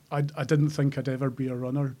I didn't think I'd ever be a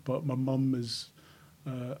runner, but my mum is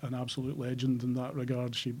an absolute legend in that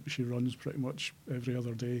regard. She runs pretty much every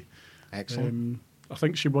other day. Excellent. I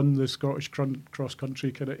think she won the Scottish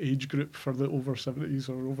cross-country kind of age group for the over 70s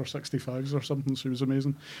or over 65s or something. She was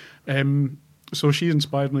amazing. So she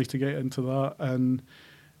inspired me to get into that, and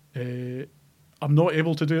I'm not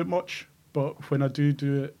able to do it much, but when I do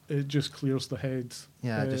it, it just clears the head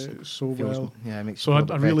so well. Yeah, it makes so you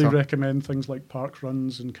feel I really better. recommend things like park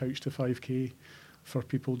runs and Couch to 5K for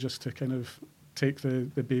people just to kind of take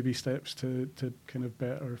the baby steps to kind of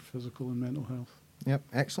better physical and mental health. Yep,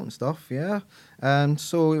 excellent stuff, yeah.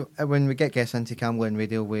 So when we get guests into Cam Glen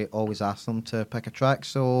Radio, we always ask them to pick a track.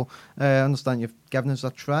 So I understand you've given us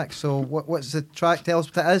a track. So what's the track? Tell us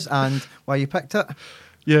what it is and why you picked it.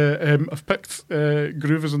 Yeah, I've picked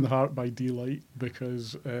Groove is in the Heart by D-Light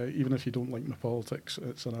because even if you don't like my politics,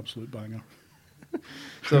 it's an absolute banger.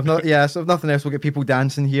 So if nothing else, we'll get people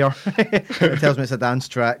dancing here. It tells me it's a dance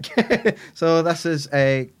track. So this is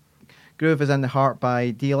Groove is in the Heart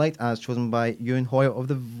by D-Light, as chosen by Ewan Hoyle of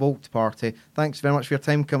the Volt Party. Thanks very much for your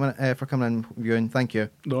time coming in, Ewan. Thank you.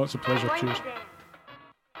 No, it's a pleasure. We're Cheers.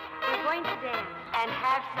 going to dance and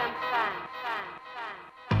have some fun.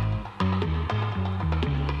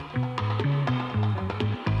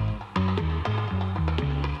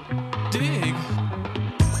 Dig.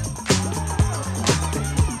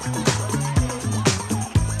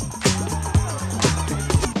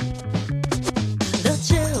 The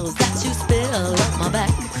chills that you spill up my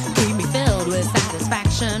back keep me filled with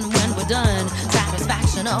satisfaction when we're done.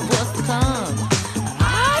 Satisfaction of what's to come.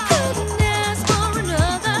 I couldn't ask for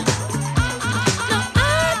another. No,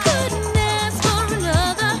 I couldn't ask for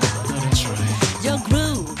another. That's right. Your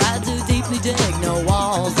groove, I do deeply dig. No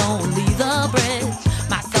walls, only the bridge.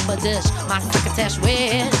 My supper dish, my succotash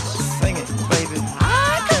wish. Sing it, baby.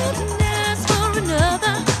 I couldn't ask for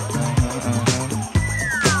another.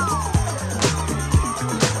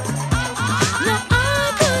 No,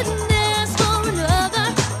 I couldn't ask for another.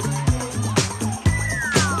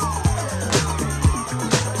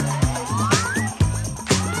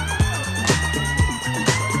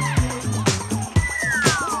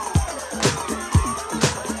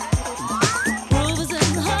 Groove is in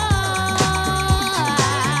the heart.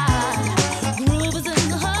 Groove is in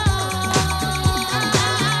the heart.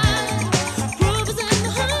 Groove is in the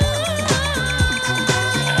heart.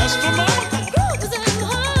 Groove is in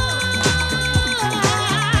the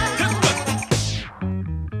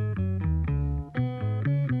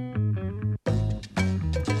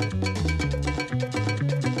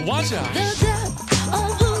Watch out. The depth of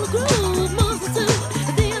who the groove moves us to,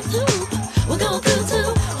 the nth hoop we'll go through to,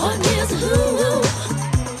 what is a who.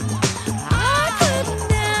 I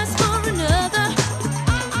couldn't ask for another.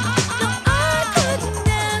 No, I couldn't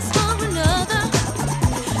ask for another.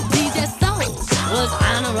 DJ Soul was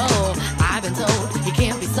on a roll. I've been told he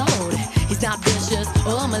can't be sold. He's not vicious,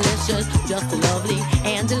 or malicious, just lovely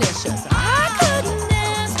and delicious. I couldn't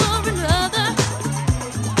ask for another.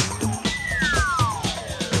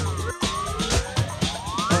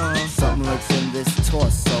 Something lurks in this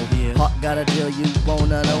torso. Heart got a deal you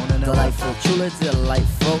wanna know. Delightful, truly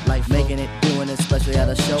delightful. Life making it, doing it, especially at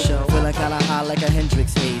a show. Feeling kinda high like a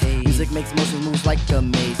Hendrix haze. Music makes motion moves like a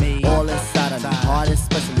maze. All inside of me, heart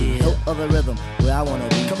especially. Hilt of the rhythm, where I wanna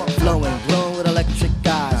be. Come on, flowing, glowing with electric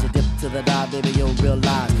eyes. You dip to the dive, baby, you'll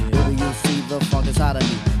realize. Baby, you'll see the funk inside of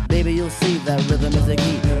me. Baby, you'll see that rhythm is a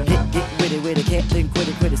key. Get witty, can't think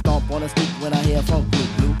quitty. Stomp on the stoop when I hear funk blue.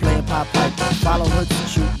 Playing pop pipe, follow her to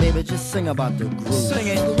shoot. Baby, just sing about the groove. Sing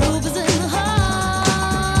it. The groove is in the heart.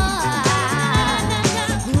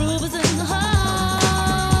 The groove is in the heart.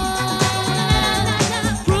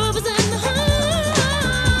 Groove is in the heart.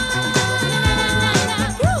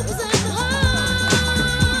 Groove is in the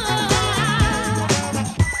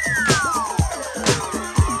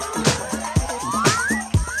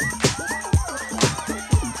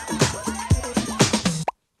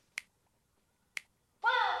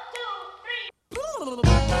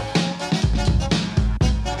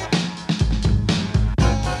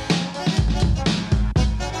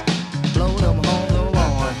Blow them home, go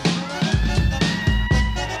on.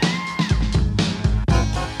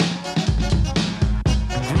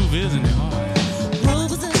 Groove is in the heart.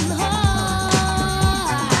 groove is in the heart.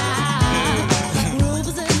 Groove is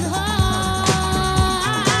in the heart.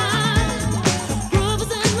 Groove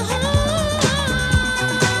is in the heart.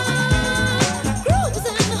 Groove is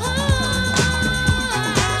in the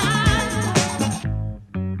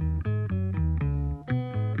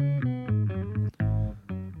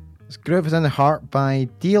Groove is in the Heart by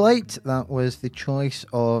Delight. That was the choice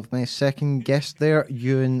of my second guest there,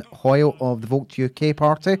 Ewan Hoyle of the Vote UK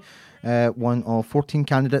party, one of 14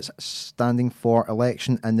 candidates standing for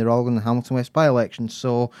election in the Rutherglen and Hamilton West by-election.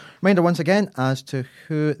 So, reminder once again as to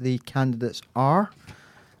who the candidates are.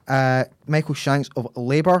 Michael Shanks of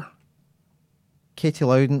Labour, Katie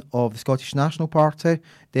Loudon of the Scottish National Party,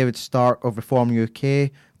 David Stark of Reform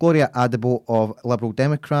UK, Gloria Adebo of Liberal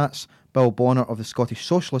Democrats, Bill Bonner of the Scottish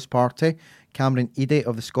Socialist Party, Cameron Eadie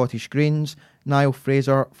of the Scottish Greens, Niall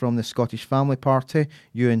Fraser from the Scottish Family Party,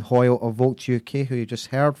 Ewan Hoyle of Vote UK, who you just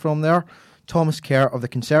heard from there, Thomas Kerr of the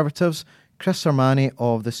Conservatives, Chris Sermani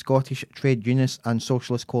of the Scottish Trade Unionists and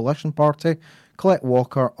Socialist Coalition Party, Colette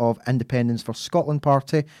Walker of Independence for Scotland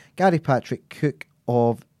Party, Gary Patrick Cook,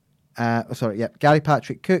 Andrew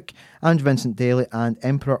Vincent Daly and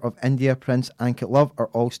Emperor of India Prince Ankit Love are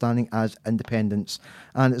all standing as independents.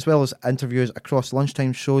 And as well as interviews across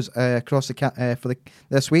lunchtime shows across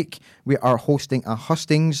this week, we are hosting a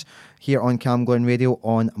hustings here on Cam Glen Radio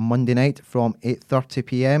on Monday night from 8:30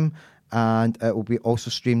 p.m. and it will be also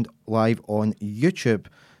streamed live on YouTube.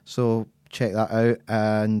 So check that out,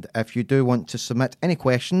 and if you do want to submit any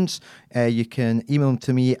questions, you can email them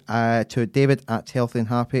to me to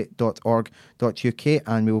david@healthyandhappy.org.uk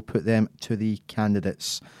and we will put them to the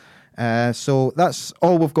candidates. So that's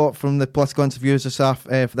all we've got from the political interviews for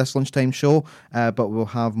this lunchtime show, but we'll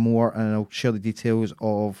have more and I'll share the details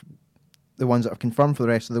of the ones that are confirmed for the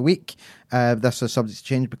rest of the week. This is subject to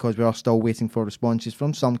change because we are still waiting for responses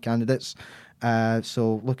from some candidates,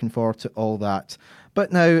 so looking forward to all that.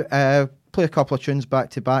 But now play a couple of tunes back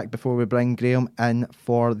to back before we bring Graham in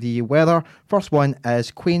for the weather. First one is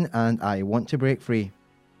Queen and I Want to Break Free.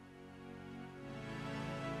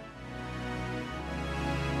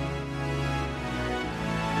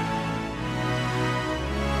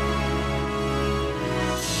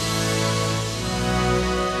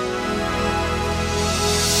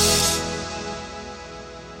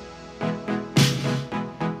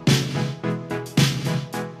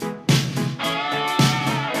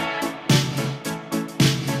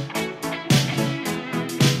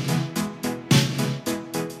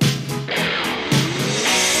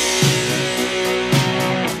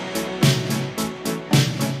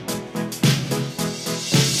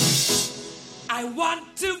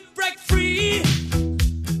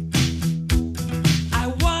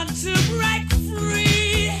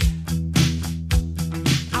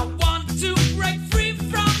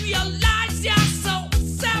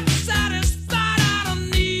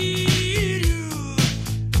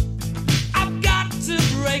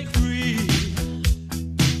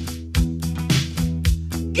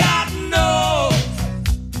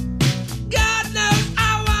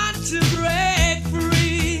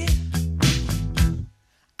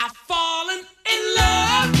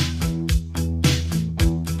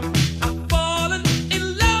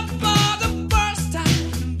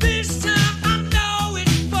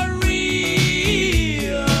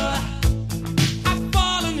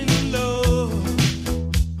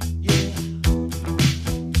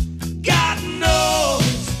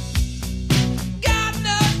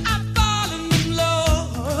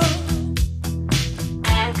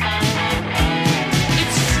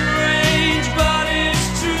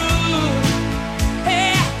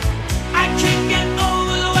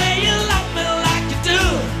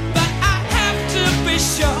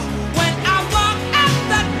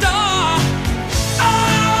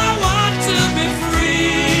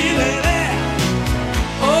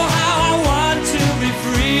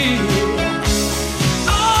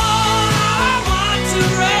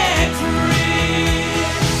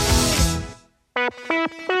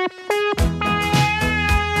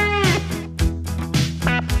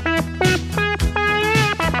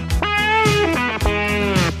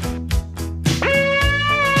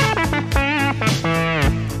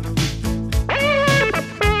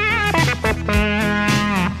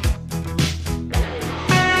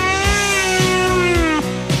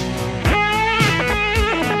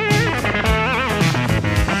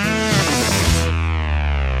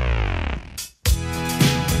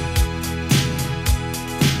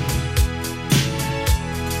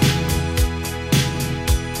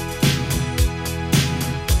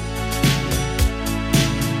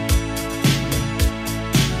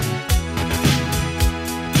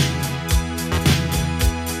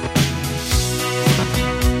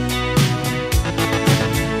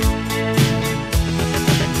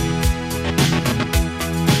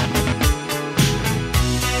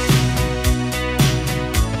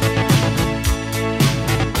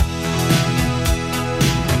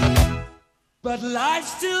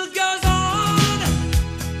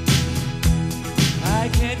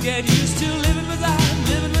 get used to living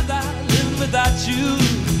without you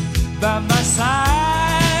by my side.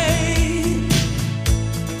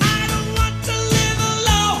 I don't want to live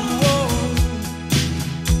alone.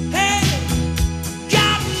 Hey,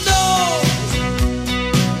 God knows,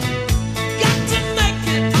 got to make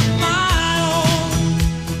it on my own.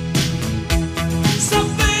 So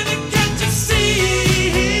baby, can't you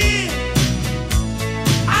see?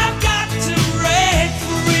 I've got to break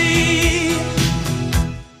free.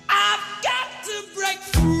 I've got to break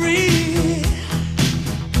free.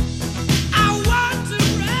 I want to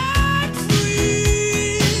break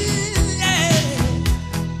free. Yeah.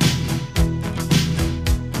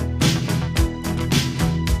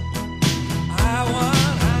 I want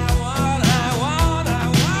to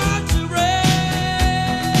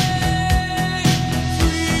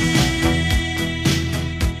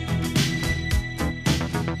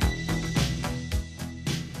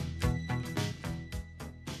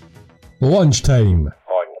Lunchtime.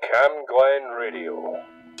 On Cam Glen Radio.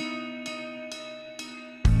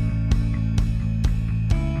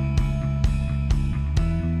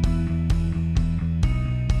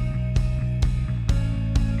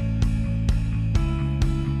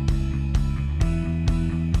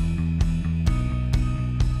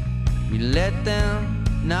 We let them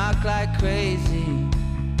knock like crazy,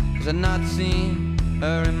 'cause I've not seen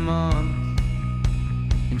her in months.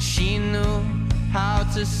 And she knew how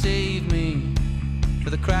to save me, for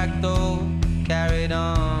the cracked door carried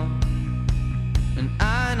on. And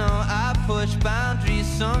I know I push boundaries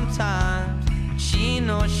sometimes, she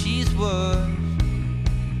knows she's worse.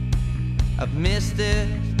 I've missed it,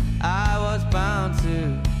 I was bound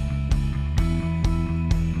to.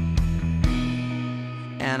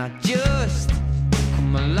 And I just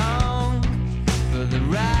come along for the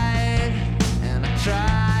ride, and I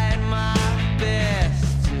tried my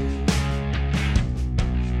best to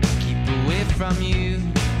keep away from you.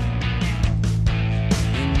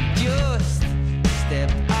 And just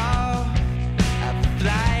stepped off a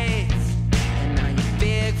flight, and now you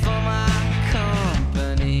beg for my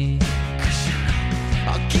company. 'Cause you know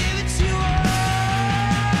I'll give it to you all.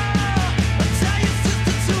 I'll tell your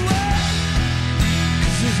sister to work,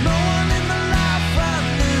 'cause there's no one in my life I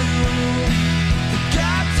knew that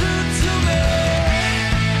got through to me.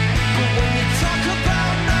 But when you talk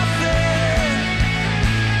about nothing,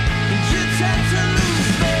 you tend to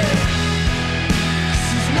lose me. 'Cause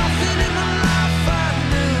there's nothing in my life I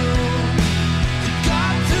knew that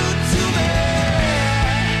got through to me.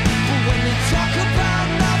 But when you talk about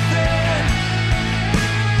nothing,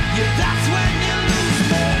 yeah, that's when you lose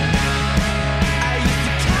me. I used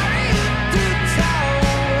to carry you through town,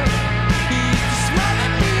 you used to smile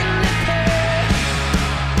at me and lip it.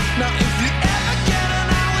 Now if we ever get an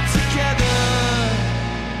hour together,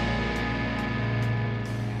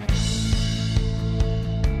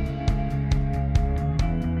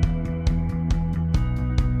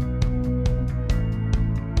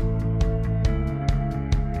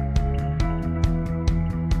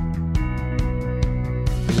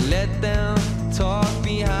 let them talk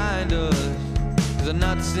behind us, 'cause I've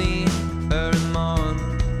not seen her in months.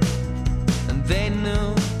 And they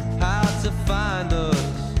knew how to find us,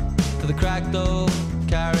 for the cracked door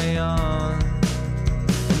carry on.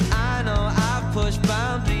 And I know I've pushed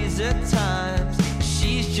boundaries at times,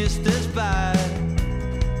 she's just as bad.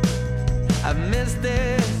 I've missed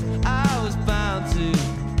this, I was bound to.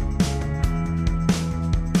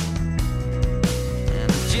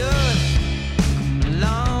 And I just come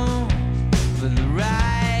along for the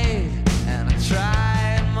ride, and I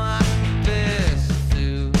tried my best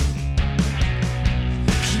to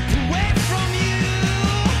keep away from you.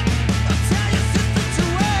 I'll tell your sister to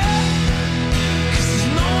work, 'cause there's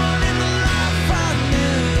no one in the life I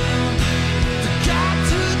knew that got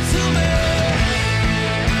through to me.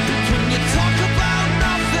 But when you talk about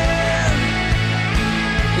nothing,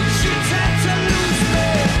 you tend to lose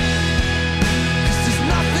me. 'Cause there's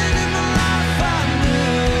nothing in the life I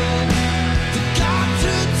knew that got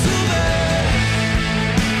through to me.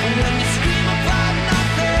 And when you scream about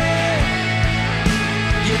nothing,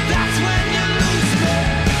 yeah, that's when you lose me.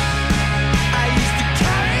 I used to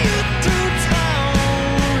carry you through town,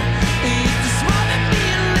 you used to smile at me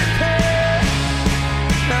and lip it.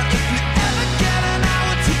 Now if we ever get an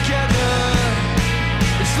hour together,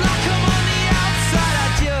 it's like I'm on the outside. I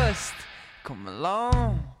just come along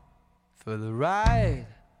for the ride,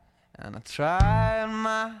 and I tried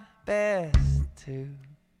my best to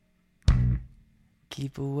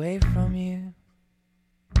keep away from you.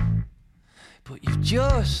 But you've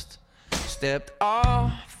just stepped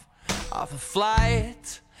off a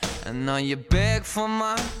flight, and now you beg for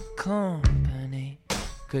my company.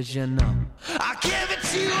 'cause you know I give it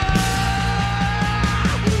to you all.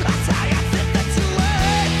 I tell you, I think that you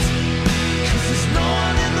wait. 'Cause there's no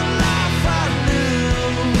one in the life I knew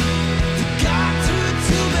that got through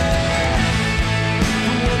to me.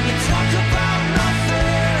 But when you talk about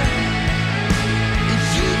nothing,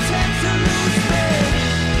 you tend to lose me.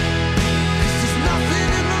 'Cause there's nothing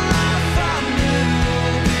in the life I knew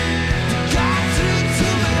that got through to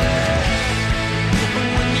me. But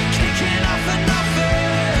when you're kicking off at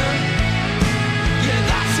nothing, yeah,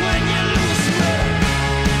 that's when you lose me.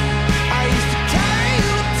 I used to carry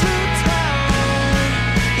you to town.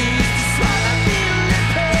 You used to swallow me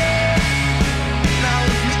lippy. Now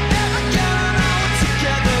if we ever get out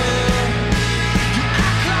together, you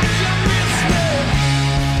act like you miss me.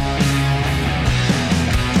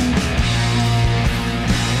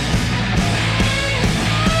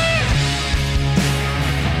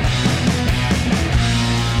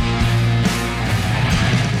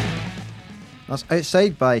 That's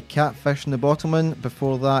Outside by Catfish and the Bottlemen.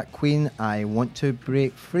 Before that, Queen, I Want to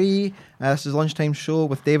Break Free. This is Lunchtime Show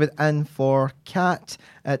with David in for Cat.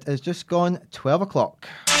 It is just gone 12 o'clock.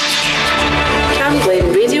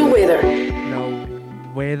 Camglen Radio weather. Now,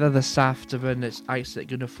 weather this afternoon, it's actually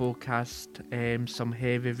going to forecast some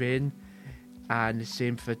heavy rain, and the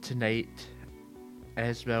same for tonight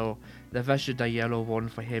as well. They've issued a yellow warning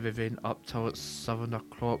for heavy rain up till 7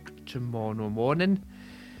 o'clock tomorrow morning.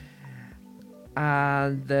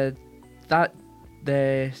 And the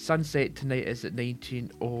sunset tonight is at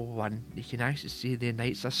 19:01. You can actually see the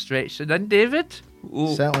nights are stretching in, David.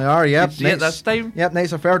 Oh, Certainly are, yep. you see it this time. Yep,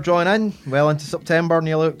 nights are fair drawing in. Well into September,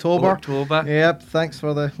 nearly October. Yep, thanks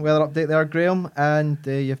for the weather update there, Graham. And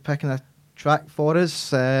you've picking a track for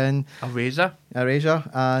us. And Erasure.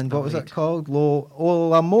 And what was it called?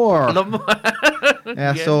 L'Amour.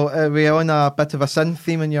 Yeah, so we're on a bit of a synth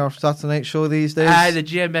theme in your Saturday night show these days. The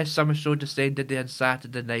GMS Summer Show descended there on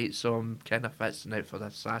Saturday night, so I'm kind of fixing out for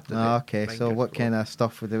this Saturday. Okay, so what kind of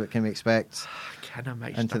stuff can we expect kind of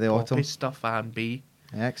mixed into the poppy autumn? Stuff R&B.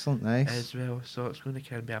 Excellent, nice. As well, so it's going to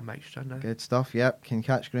kind of be a mixture now. Good stuff, yep. Can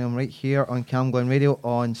catch Graham right here on Camglen Radio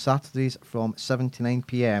on Saturdays from 7 to 9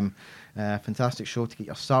 p.m. Fantastic show to get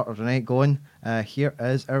your Saturday night going. Here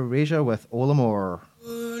is Erasure with L'Amour.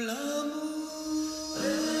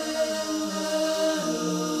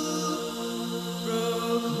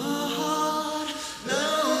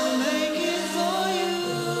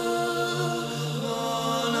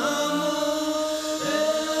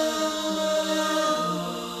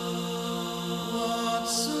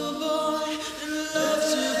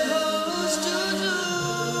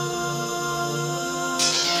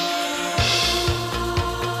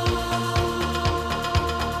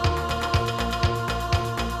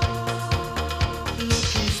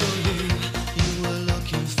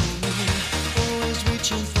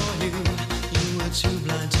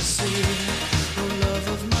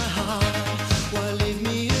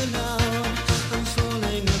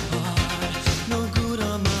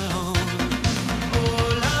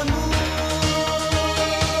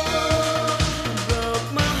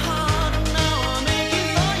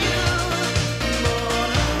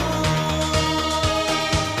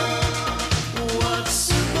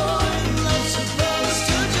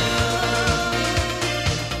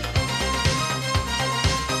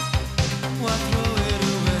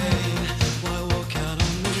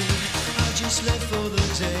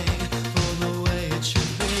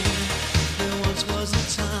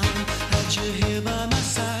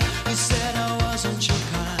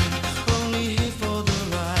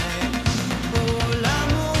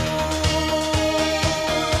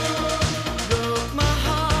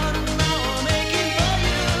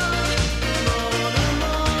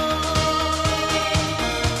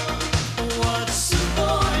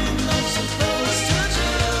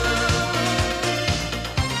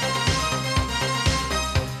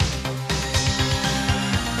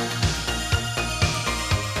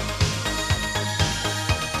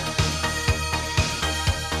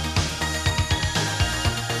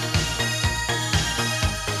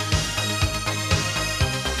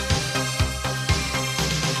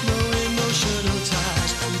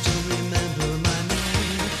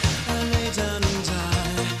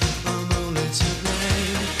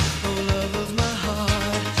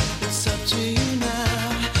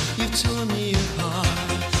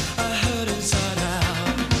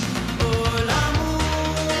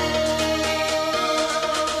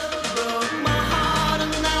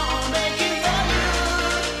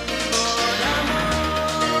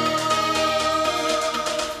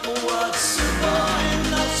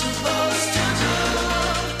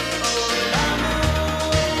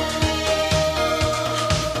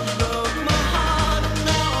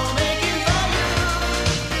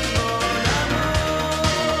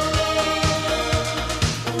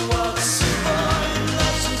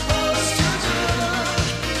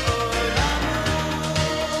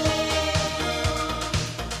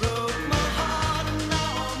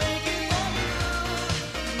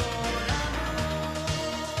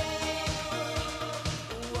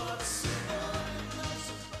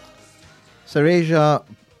 Sarasia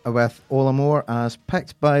with Olamore as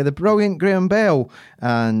picked by the brilliant Graham Bell,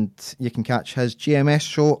 and you can catch his GMS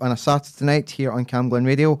show on a Saturday night here on Cam Glen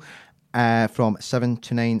Radio from 7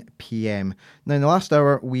 to 9 p.m. Now in the last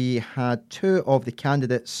hour we had two of the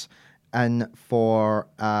candidates in for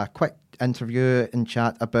a quick interview and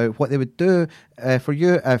chat about what they would do for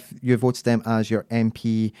you if you voted them as your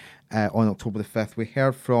MP on October the 5th. We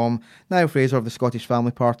heard from Niall Fraser of the Scottish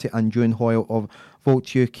Family Party and June Hoyle of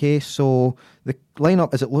Vote UK. So the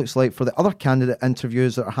lineup, as it looks like, for the other candidate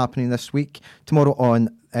interviews that are happening this week, tomorrow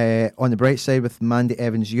on the Bright Side with Mandy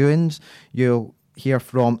Evans-Ewins, you'll hear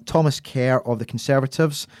from Thomas Kerr of the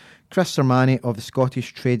Conservatives, Chris Sermani of the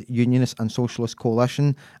Scottish Trade Unionist and Socialist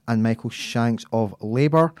Coalition, and Michael Shanks of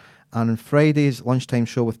Labour. And on Friday's lunchtime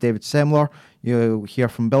show with David Semler, you'll hear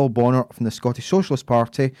from Bill Bonner from the Scottish Socialist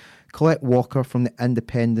Party, Colette Walker from the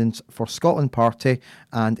Independence for Scotland Party,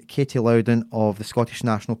 and Katie Loudon of the Scottish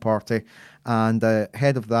National Party. And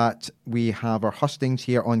ahead of that, we have our hustings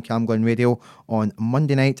here on Cam Glen Radio on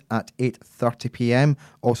Monday night at 8:30 p.m,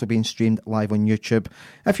 also being streamed live on YouTube.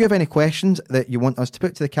 If you have any questions that you want us to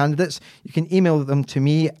put to the candidates, you can email them to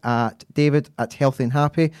me at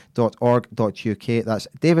david@healthyandhappy.org.uk. That's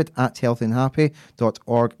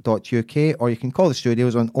david@healthyandhappy.org.uk, or you can call the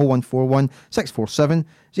studios on 0141 647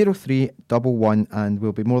 0311, and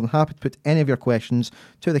we'll be more than happy to put any of your questions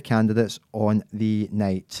to the candidates on the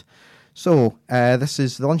night. So, this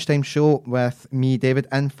is the Lunchtime Show with me, David,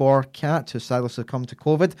 in for Kat, who sadly succumbed to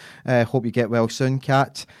COVID. Hope you get well soon,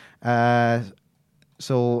 Kat.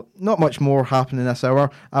 So, not much more happening this hour.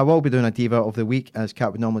 I will be doing a Diva of the Week, as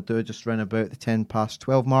Kat would normally do, just around about the 10 past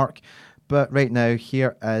 12 mark. But right now,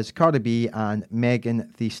 here is Cardi B and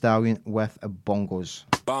Megan Thee Stallion with Bongos.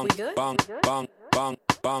 Bong, bong, bong, bong,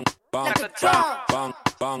 bong, bong, like a drum. Bong,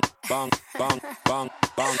 bong, bong, bong, bong,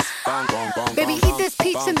 bong, bong, bong. Baby, eat this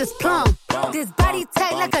peach and this plum. This body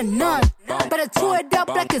tight like a nun. Better chew it up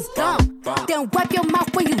like it's gum. Then wipe your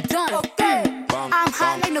mouth when you done. I'm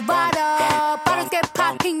hot like Nevada. Bottles get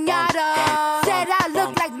pop pinata. Said I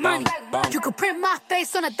look like money. You could print my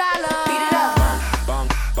face on $1. Beat it up.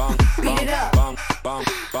 Beat it up.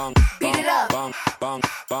 Beat it up.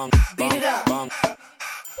 Beat it up.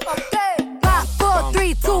 Okay. 5, 4,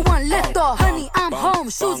 3, 2, 1, lift off. Honey, I'm home.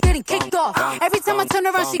 Shoes getting kicked off. Every time I turn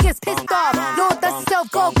around, she gets pissed off. Lord, that's yourself,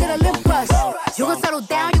 go get a lip brush. You gon' settle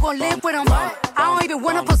down, you gon' live with him. I don't even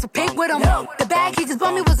wanna post a pic with him. The bag he just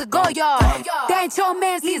bought me was a go yard. That ain't your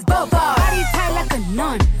man's, he's both bar. Body tight like a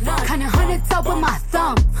nun. Kinda hunted up with my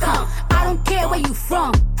thumb. I don't care where you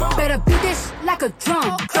from. Better beat this like a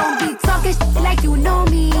drum. Don't be talking like you know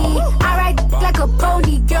me. I ride like a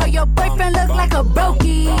pony. Girl, your boyfriend look like a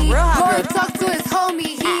brokey. Boy, talk to his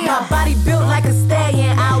homie. My body built like a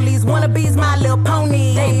stallion. All these wannabes, my little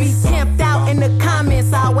pony. They be pimped out in the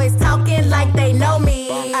comments, always talking like they know me.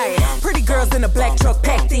 Ay, pretty girls in a black truck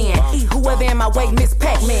packed in. Eat whoever in my way, Miss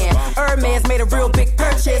Pac-Man. Hermes made a real big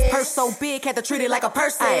purchase. Purse so big, had to treat it like a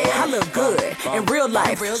person. I look good in real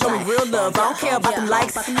life. Show me real love. I don't care about them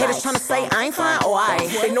likes. Haters tryna say I ain't fine or I.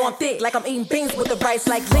 They know I'm thick, like I'm eating beans with the rice.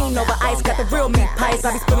 Like lean over ice, got the real meat pies.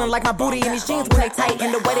 I be spilling like my booty in these jeans when they tight.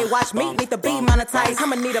 And the way they watch me need to be monetized.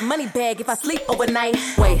 I'ma need a money bag if I sleep overnight.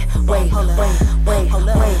 Wait.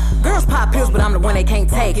 Girls pop pills, but I'm the one they can't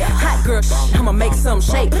take. Hot girl, I'ma make some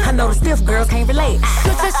shake. I know the stiff girls can't relate.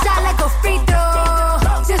 Shoot your shot like a free throw.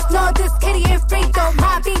 Just know this kitty ain't free throw.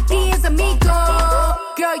 My BD is amigo.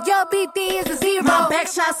 Girl, your BD is a zero. My back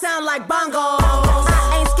shot sound like bongos.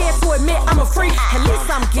 I ain't scared to admit I'm a freak. At least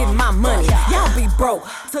I'm getting my money. Y'all be broke.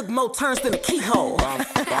 Took more turns than a keyhole.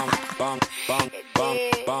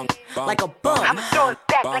 Like a bum. I'm throwing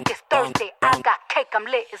back like it's Thursday. I got cake, I'm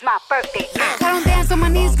lit, it's my birthday. I don't dance on my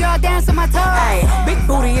knees, girl, dance on my toes. Ay, big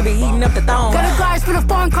booty, it be eating up the thong. Got a garage full of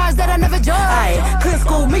foreign cars that I never drove. Ay, couldn't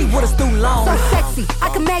school me with a stool long. So sexy, I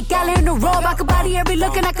can make gala in the robe. I can body every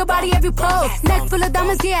look and I can body every pose. Neck full of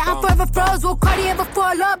diamonds, yeah, I'm forever froze. Will Cardi ever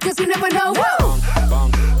fall up? Cause you never know. Woo!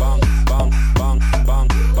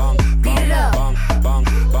 Beat it up.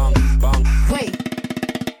 Wait.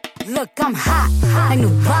 Look, I'm hot, like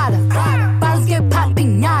Nevada. Bottles get pop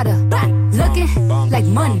pinata. Looking like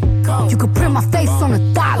money. You could print my face on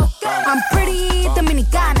 $1. I'm pretty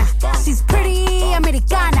dominicana. She's pretty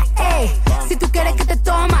americana. Ay, si tú quieres que te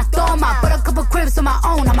toma, toma. Put a couple cribs on my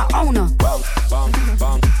own, I'm my owner.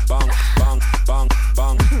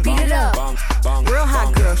 Beat it up. Real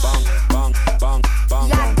hot girl.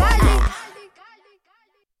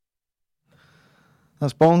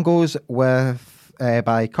 That's Bongos with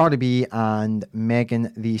by Cardi B and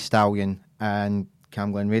Megan Thee Stallion and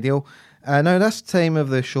Cam Glen Radio. Now, this time of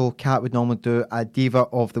the show, Kat would normally do a Diva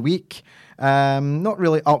of the Week. Not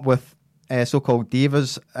really up with so-called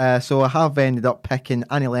divas. So I have ended up picking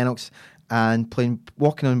Annie Lennox and playing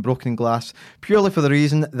Walking on Broken Glass purely for the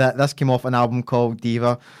reason that this came off an album called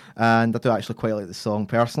Diva, and I do actually quite like the song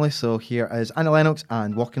personally. So here is Annie Lennox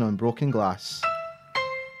and Walking on Broken Glass.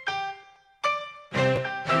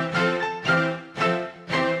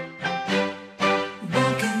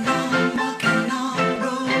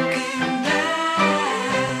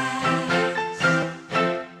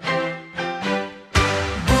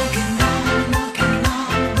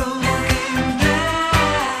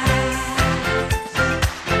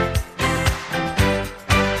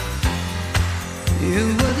 You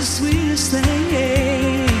were the sweetest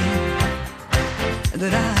thing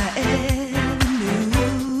that I ever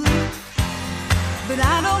knew. But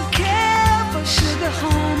I don't care for sugar,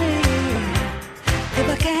 honey, if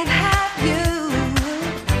I can't have you.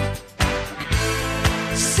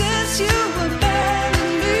 Since you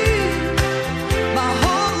abandoned me, my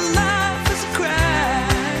whole life is a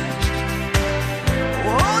crash.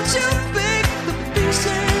 Won't you pick the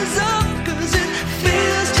pieces up, 'cause it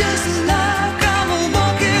feels just like I'm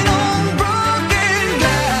walking on broken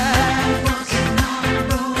glass. Walking on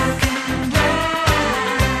broken glass.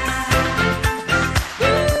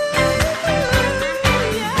 Ooh,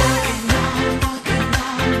 yeah. Walking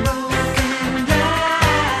on broken glass.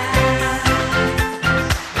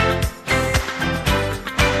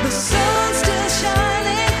 The sun's still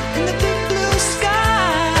shining in the big blue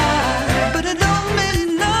sky, but it don't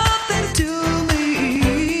mean nothing to me.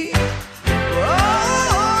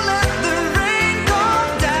 Oh, let the rain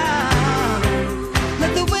come down,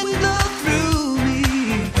 let the wind blow through me.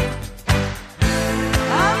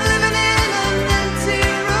 I'm living in an empty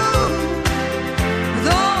room with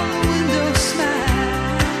all the windows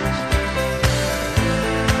smashed,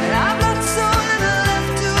 and I've got so little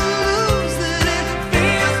left to lose that it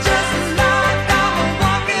feels just like I'm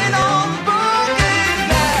walking on broken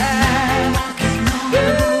glass. Walking on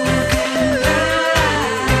broken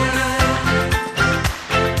glass.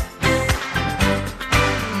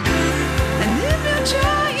 And if you're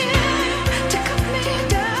trying to cut me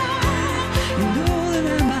down, you know that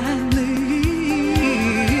I might bleed.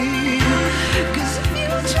 'Cause if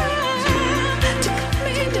you try to cut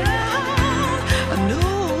me down, I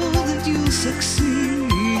know that you'll succeed.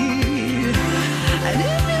 And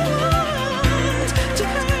if you want to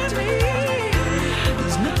hurt me,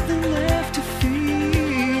 there's nothing left to fear.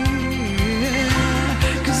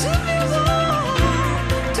 'Cause if you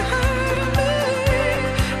want to hurt me,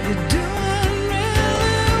 you're doing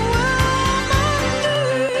really well, my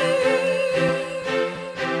dear.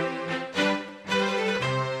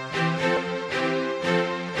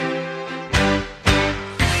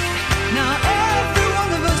 Now every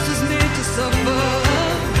one of us is made to suffer.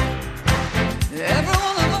 Every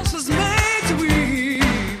one of us is made to weep.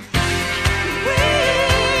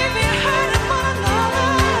 We've been hurting one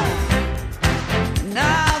another.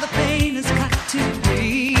 Now the pain has got too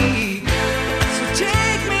deep. So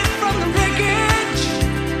take me from the wreckage,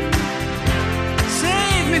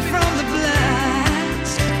 save me from the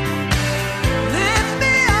blast. Lift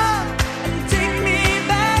me up and take me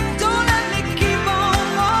back. Don't let me keep on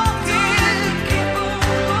walking.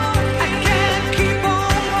 I can't keep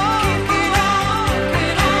on walking on.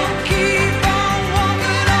 Keep on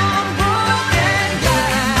walking on broken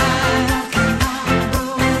glass.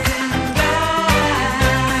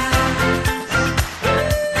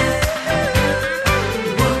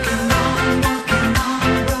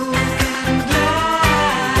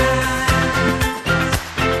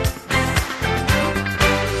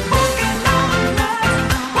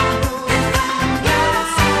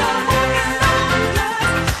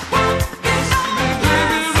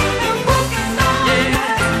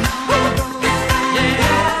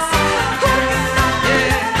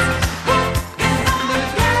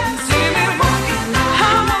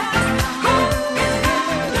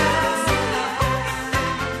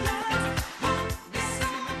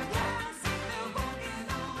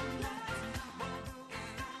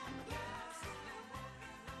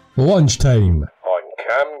 Lunchtime on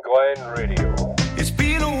Cam Glen Radio. It's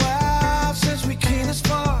been a while since we came this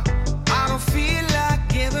far. I don't feel like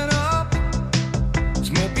giving up.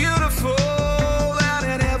 It's more beautiful than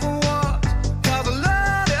it ever was. 'Cause I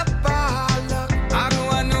love it by luck. I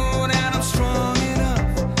know that I'm strong enough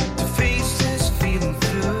to face this feeling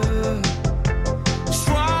through.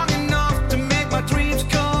 Strong enough to make my dreams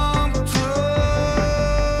come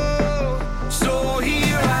true. So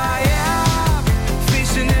here I am,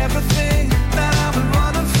 facing everything that I've been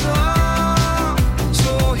running from.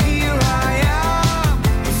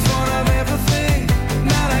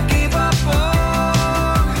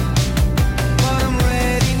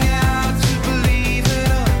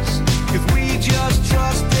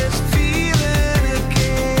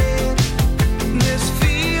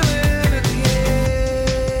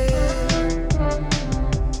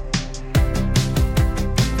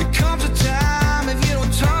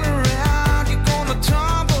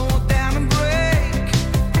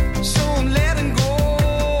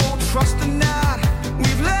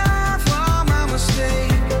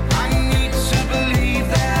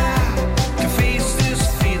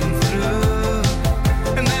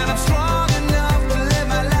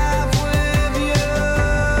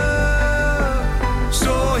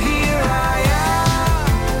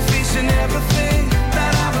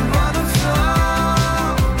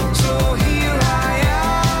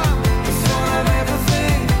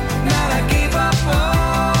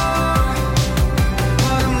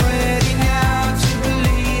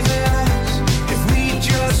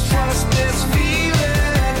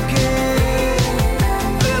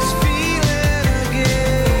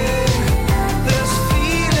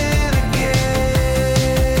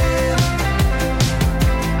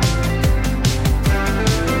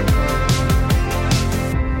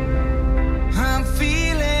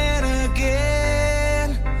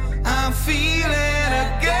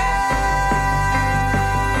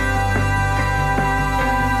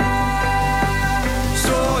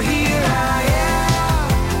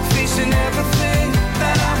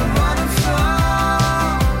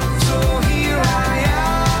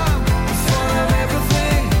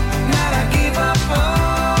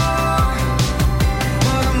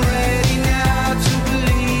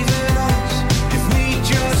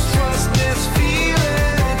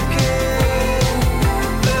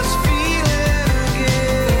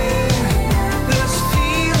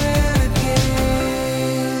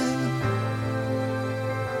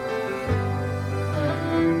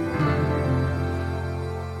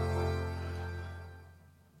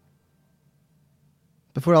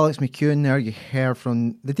 Before Alex McEwen there, you heard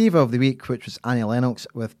from the Diva of the Week, which was Annie Lennox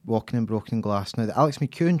with Walking in Broken Glass. Now, the Alex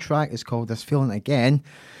McEwen track is called This Feeling Again.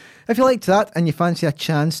 If you liked that and you fancy a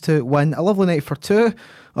chance to win a lovely night for two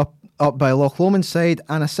up by Loch Lomond side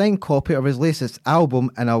and a signed copy of his latest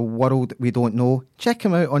album, In a World We Don't Know, check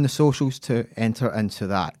him out on the socials to enter into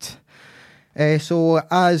that. So,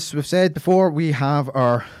 as we've said before, we have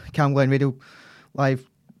our Cam Glen Radio live...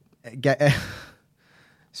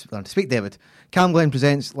 learn to speak, David. Cam Glen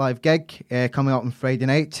Presents live gig coming up on Friday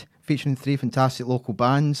night, featuring 3 fantastic local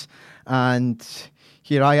bands. And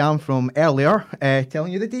here I am from earlier,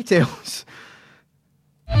 telling you the details.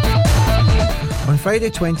 On Friday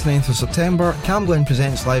 29th of September, Cam Glen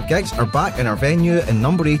Presents live gigs are back in our venue in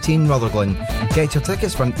number 18 Rutherglen. Get your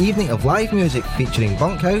tickets for an evening of live music featuring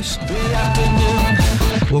Bunkhouse,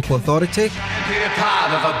 Local Authority,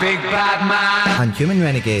 and Human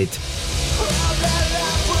Renegade.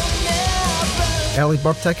 Early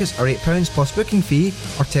bird tickets are £8 plus booking fee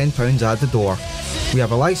or £10 at the door. We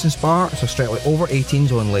have a licensed bar, so strictly over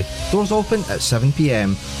 18s only. Doors open at 7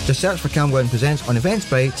 p.m. Just search for Cam Glen Presents on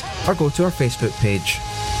Eventbrite or go to our Facebook page.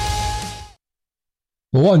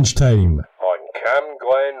 Lunchtime on Cam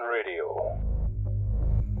Glen Radio.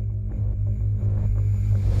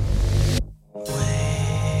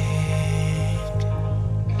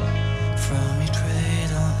 From your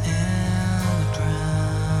cradle in the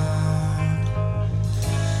ground,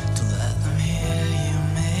 to let them hear you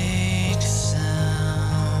make a sound.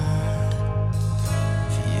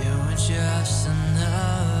 For you are just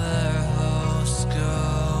another host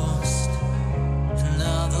ghost,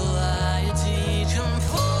 another lie decomposed.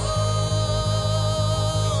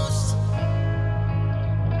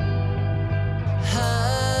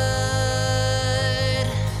 Hide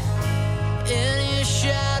in your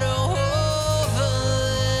shadow over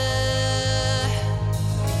there,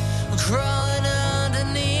 crawling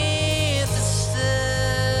underneath the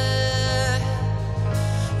stair.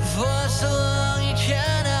 For so long you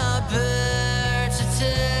cannot bear to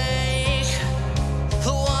take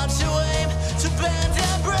the one to aim to bend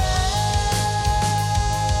and break.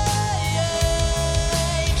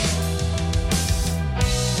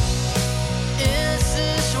 Is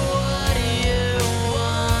this what you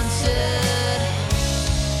wanted?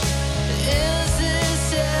 Is this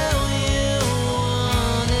how you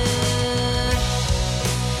want it?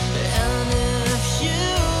 And if you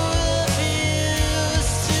refuse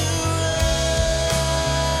to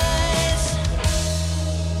rise,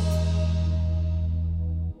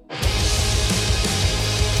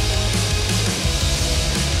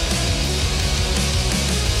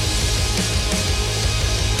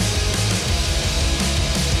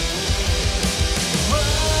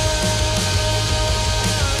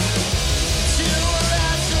 to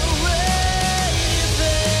rise away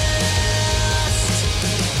fast.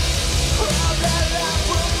 All that life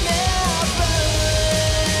will never last.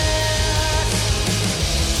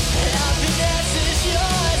 Happiness is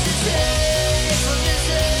yours to take from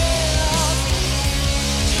yourself.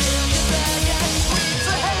 Give your back and sweep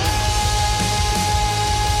for help.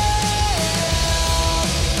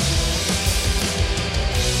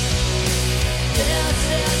 This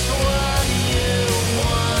is what you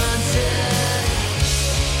wanted.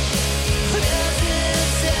 This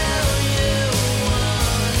is how you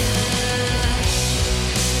want it.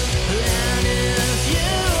 And if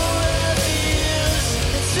you refuse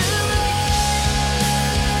to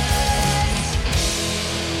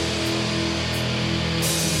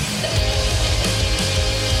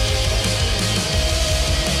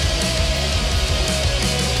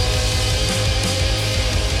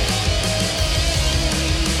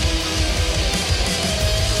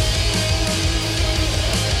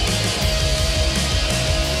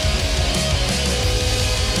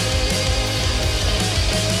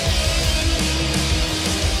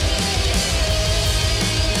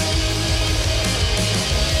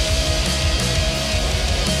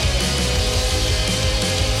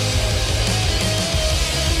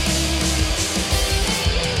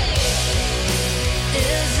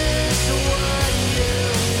Is this what you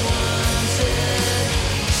wanted?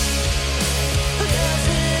 Is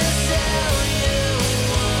this how you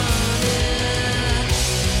want it?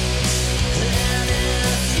 And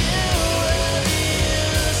if you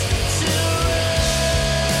refuse to rise,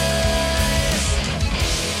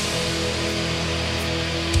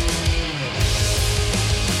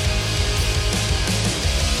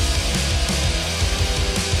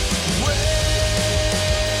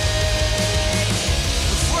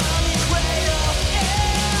 from your cradle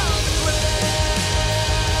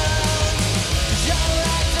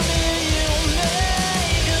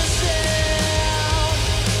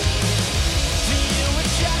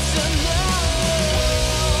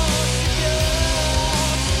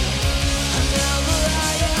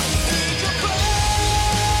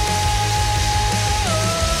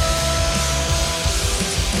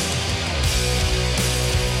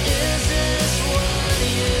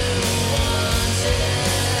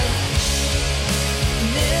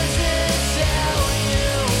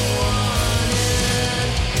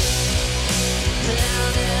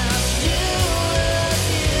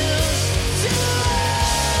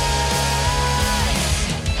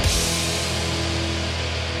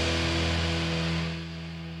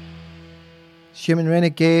Human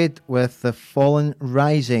Renegade with The Fallen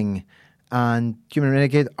Rising. And Human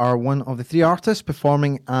Renegade are one of the 3 artists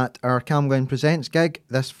performing at our Cam Glen Presents gig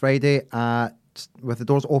this Friday with the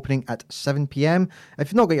doors opening at 7 p.m. If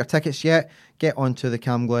you've not got your tickets yet, get onto the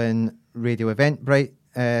Cam Glen Radio Eventbrite,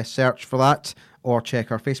 search for that, or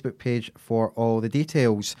check our Facebook page for all the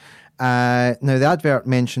details. Now, the advert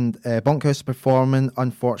mentioned Bunkhouse performing.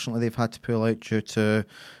 Unfortunately, they've had to pull out due to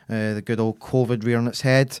the good old COVID rearing its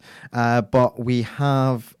head. But we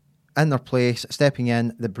have in their place, stepping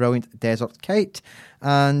in, the brilliant Desert Kite.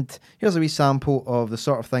 And here's a wee sample of the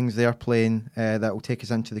sort of things they're playing that will take us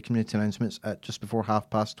into the community announcements at just before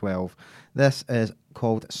 12:30. This is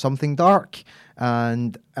called Something Dark,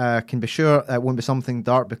 and can be sure it won't be something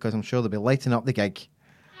dark because I'm sure they'll be lighting up the gig.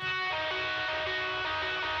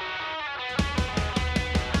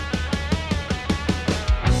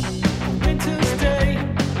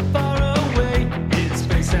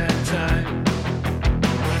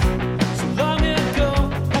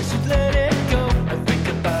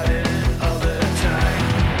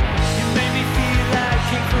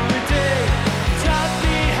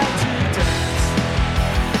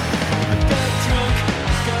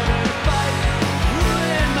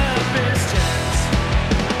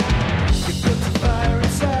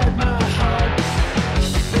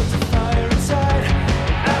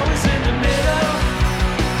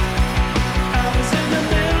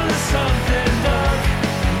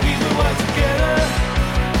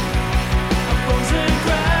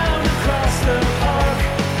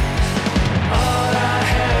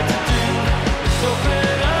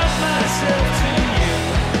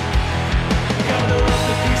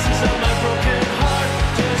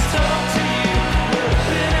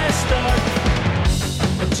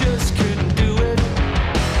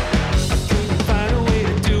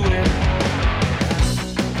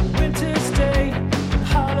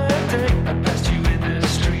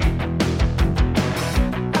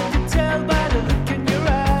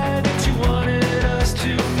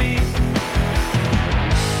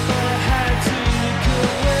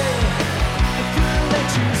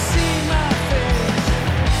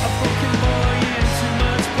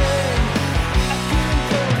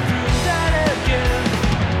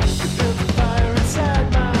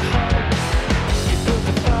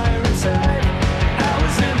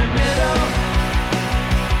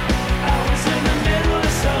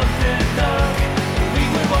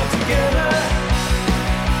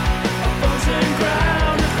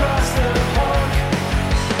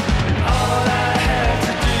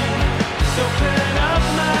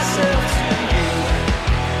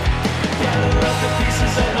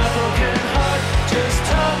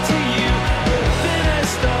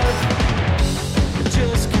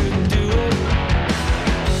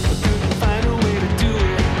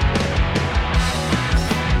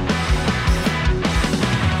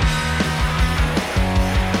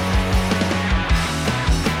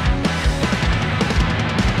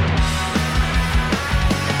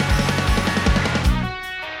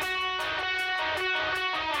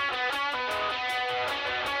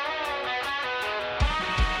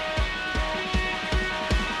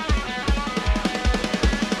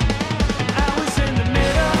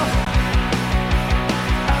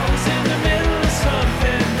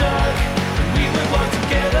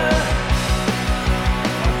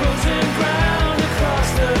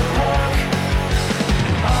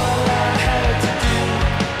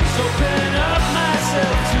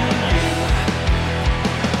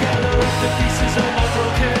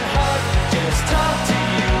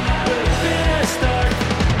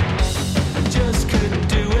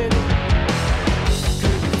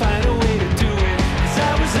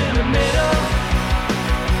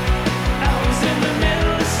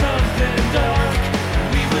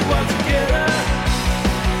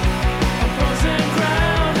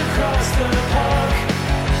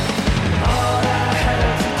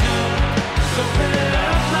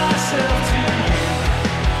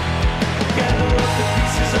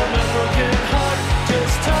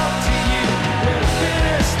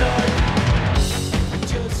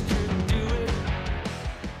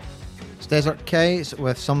 Desert Kites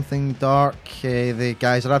with Something Dark. The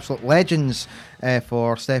guys are absolute legends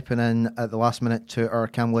for stepping in at the last minute to our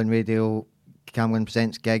Cam Glen Radio, Cam Glen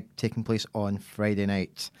Presents gig taking place on Friday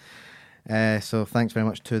night. So thanks very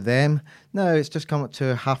much to them. Now it's just come up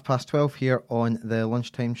to 12:30 here on the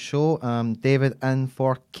Lunchtime Show. David in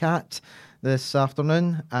for Kat this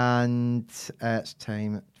afternoon, and it's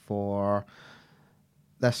time for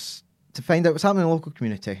this to find out what's happening in the local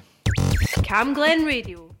community. Cam Glen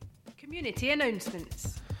Radio. Community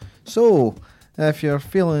announcements. So, If you're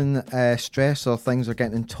feeling stress or things are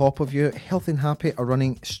getting on top of you, Healthy and Happy are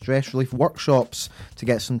running stress relief workshops to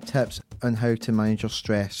get some tips on how to manage your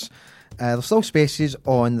stress. There's still spaces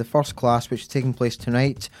on the first class, which is taking place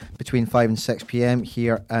tonight between 5 and 6 p.m.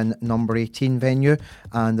 here in number 18 venue,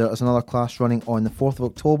 and there is another class running on the 4th of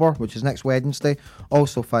October, which is next Wednesday,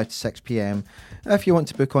 also 5 to 6 p.m. If you want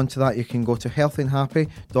to book onto that, you can go to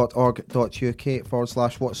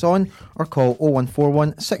healthyandhappy.org.uk/what's on or call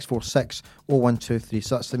 0141 646 0123.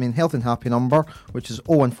 So that's the main Health and Happy number, which is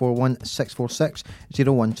 0141 646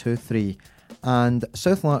 0123. And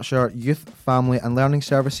South Lanarkshire Youth, Family and Learning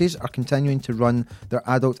Services are continuing to run their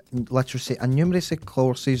adult literacy and numeracy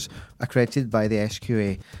courses accredited by the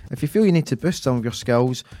SQA. If you feel you need to boost some of your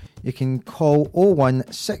skills, you can call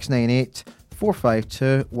 01698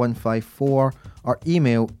 452 154 or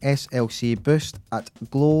email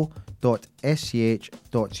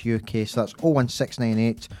slcboost@glow.sch.uk. So that's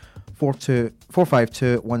 01698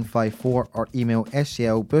 452 154 or email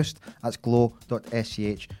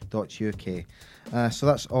sclboost@glow.sch.uk. So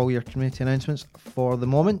that's all your community announcements for the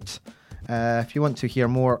moment. If you want to hear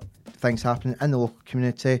more things happening in the local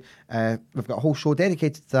community, we've got a whole show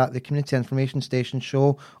dedicated to that, the Community Information Station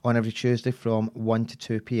show on every Tuesday from 1 to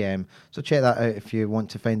 2 p.m. So check that out if you want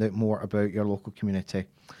to find out more about your local community.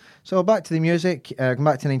 So back to the music, going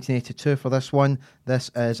back to 1982 for this one. This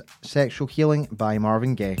is Sexual Healing by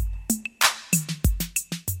Marvin Gaye.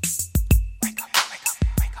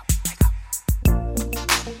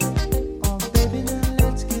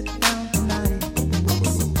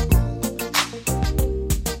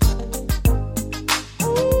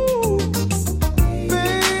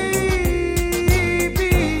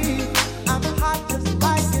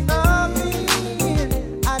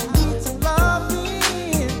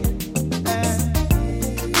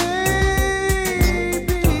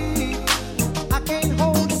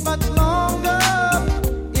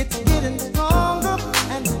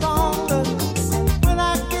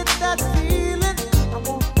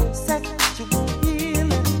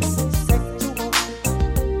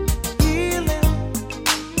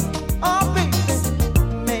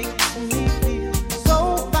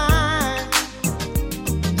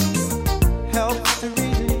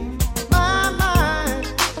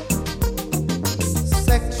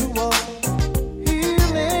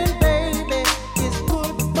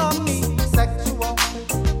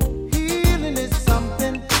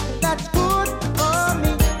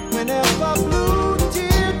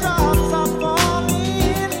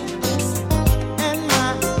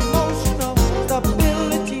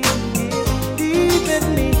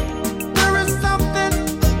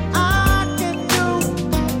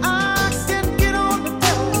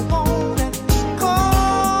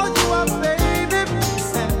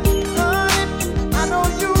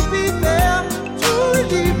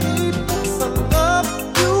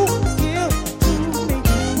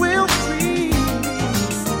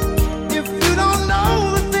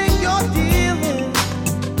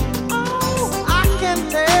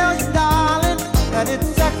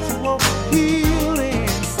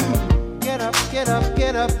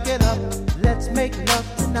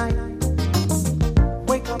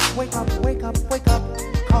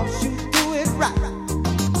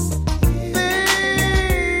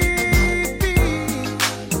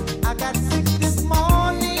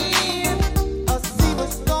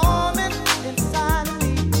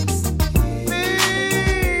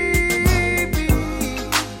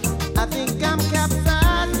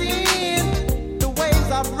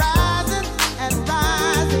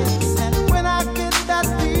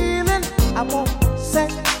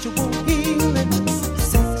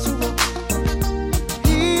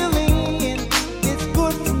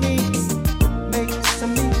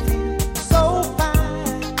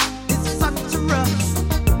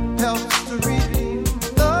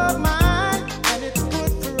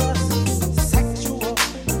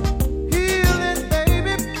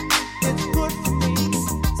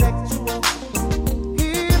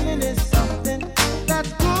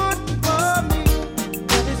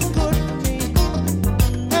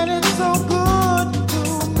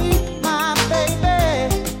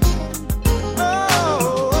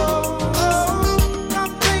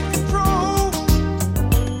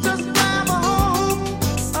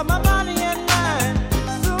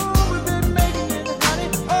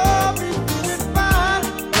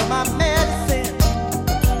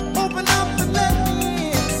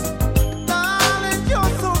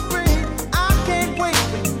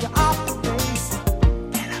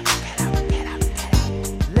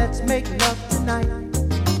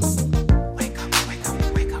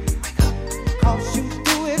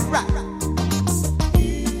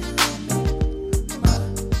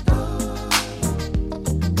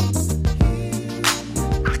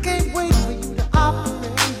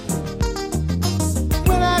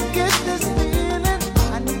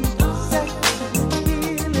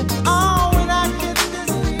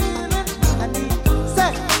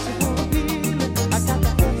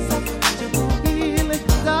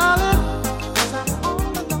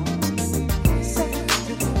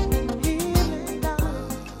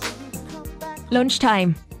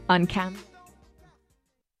 Lunchtime on Cam.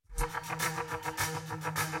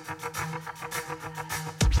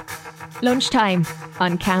 Lunchtime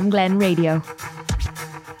on Cam Glen Radio.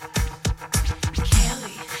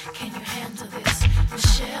 Kelly, can you handle this?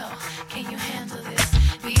 Michelle, can you handle this?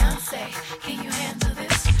 Beyonce, can you handle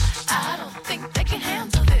this? I don't think they can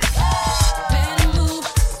handle this. Better move,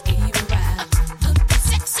 give it right. Looking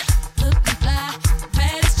sexy, looking fly.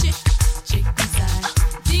 Baddest chick inside.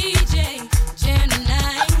 DJ,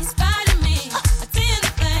 Gemini, inspiring me. A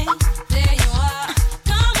tender thing, there you are.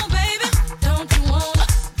 Come on, baby, don't you wanna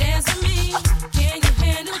dance with me? Can you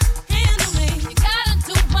handle me? You gotta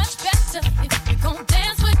do much better if you gon'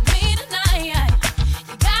 dance with me tonight.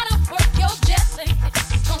 You gotta work your jelly if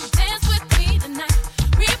you gon' dance with me tonight.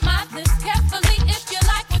 Read my lips carefully if you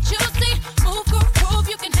like what you see. Move, groove,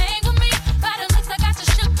 you can hang with me. By the looks I got you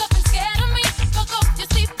shook up and scared of me. Fuck off your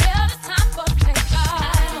seatbelt, it's time for takeoff.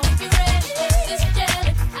 I don't think you're ready for this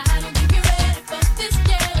jelly. I don't think you're ready for this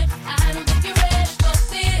jelly. I don't think you're ready for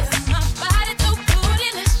this. My body too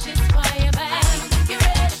bootylicious for you, babe. I don't think you're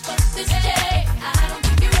ready for this jelly. I don't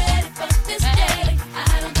think you're ready for this jelly.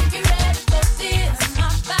 I don't think you're ready for this. My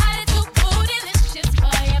body too bootylicious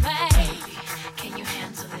for you, baby. Can you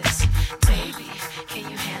handle this? Baby, can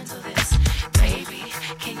you handle this? Baby,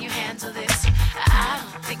 can you handle this? I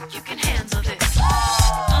don't think you can handle this.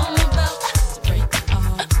 I'm about to break it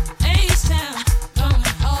all. H-Town, going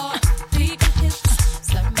hard. Beat my hips,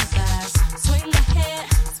 slap my thighs. Swing my head,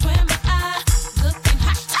 square my eyes. Looking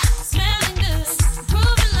hot, smelling good.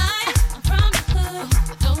 Proving like I'm from the hood.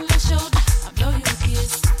 Over my shoulder, I blow you a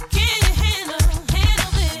kiss. Can you handle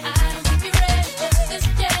this? I don't think you're ready for this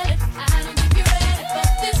jelly. I don't think you're ready for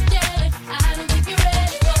this jelly. I don't think you're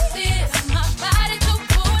ready for this. My body too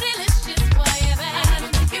bootylicious for you, babe. I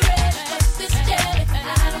don't think you're ready for this jelly.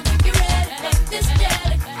 I don't think you're ready for this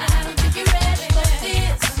jelly. I don't think you're ready for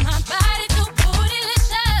this. My body too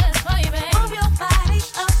bootylicious for you, babe. Move your body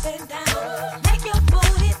up and down. Make your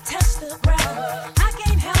booty touch the ground. I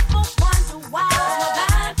can't help but wonder why. My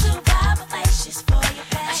vibe too vibracious for you,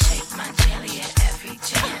 babe. I shake my jelly at every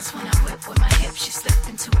chance. When I whip with my hips, you slip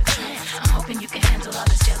into a trance. I'm hoping you can handle all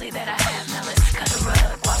this jelly that I have. Now let's cut a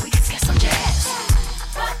rug while we get some jazz.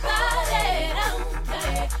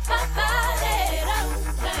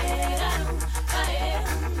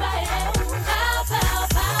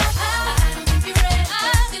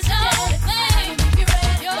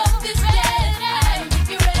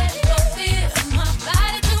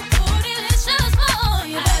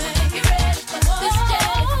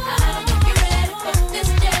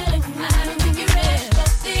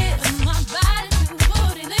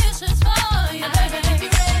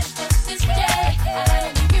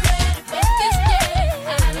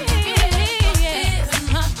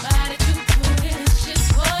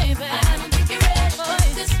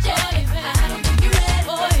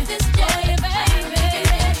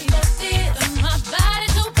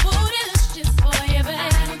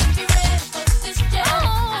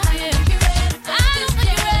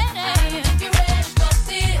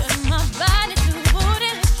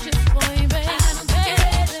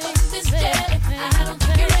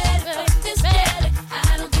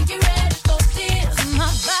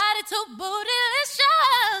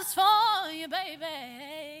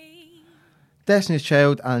 Destiny's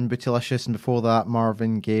Child and Bootylicious, and before that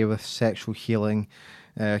Marvin Gaye with Sexual Healing,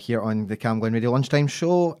 here on the Cam Glen Radio Lunchtime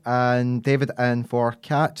Show. And David in for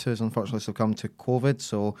Kat, who's unfortunately succumbed to COVID,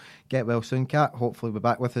 so get well soon, Kat. Hopefully we'll be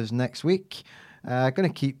back with us next week. Going to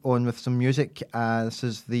keep on with some music. This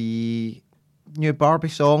is the new Barbie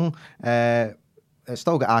song. It's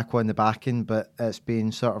still got Aqua in the backing, but it's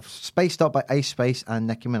been sort of spiced up by Ice Spice and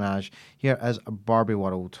Nicki Minaj. Here is Barbie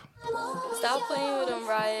World. Stop playing with them,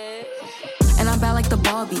 Riot. And I'm bad like the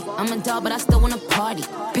Barbie. I'm a doll, but I still wanna party.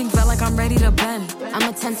 Pink felt like I'm ready to bend. I'm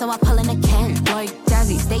a 10, so I pull in a Ken. Like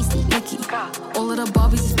Jazzy, Stacy, Nikki. All of the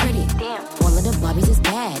Barbies is pretty. All of the Barbies is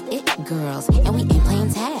bad. It girls, and we ain't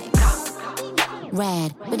playing tag.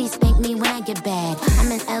 Rad, but he spank me when I get bad.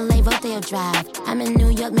 I'm in LA, Rodeo Drive. I'm in New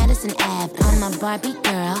York, Madison Ave. I'm a Barbie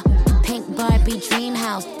girl. Pink Barbie dream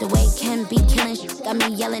house. The way Ken be killing shit got me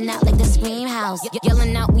yelling out like the Scream House.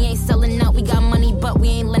 Yelling out, we ain't selling out. We got money, but we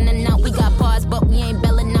ain't lending out. We got bars, but we ain't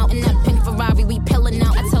belling out. In that pink Ferrari, we pillin'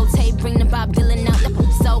 out. I told Tay, bring the Bob Dylan out.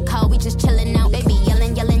 So cold, we just chillin' out. Baby,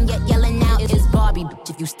 yelling, yet yelling out. It's Barbie, bitch,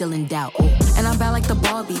 if you still in doubt. Ooh. And I'm bad like the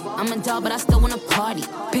Barbie. I'm a doll, but I still wanna party.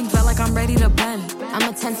 Pink felt like I'm ready to bend. I'm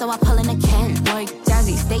a 10, so I pull in a Ken. Like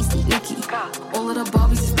Jazzy, Stacy, Nikki. All of the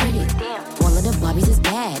Barbies is pretty. All of the Barbies is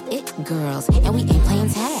bad. It girls, and we ain't playing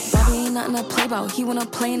tag. Barbie ain't nothing to play about. He wanna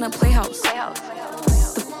play in a playhouse.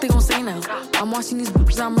 The they gon' say now? I'm watching these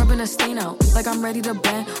bitches, I'm rubbing a stain out. Like I'm ready to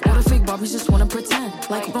bend. All the fake Barbies just wanna pretend.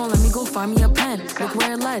 Like, don't let me go find me a pen. Look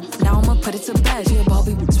where it led. Now I'ma put it to bed. She a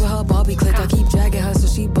Barbie bitch with her Barbie click. I keep dragging her so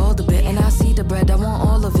she bald a bit. And I see the bread, I want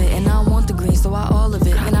all of it. And I want the green, so I all of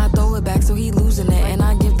it. And I throw it back so he losing it. And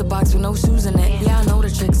I give the box with no shoes in it. Yeah, I know the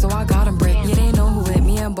trick, so I got him brick. Yeah, they know who hit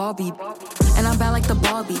me and Barbie. And I'm bad like the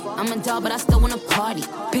Barbie. I'm a doll, but I still wanna party.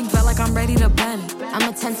 Pink felt like I'm ready to bend. I'm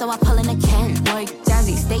a 10, so I pull in a Ken. Like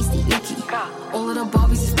Jazzy, Stacy, Nikki. All of the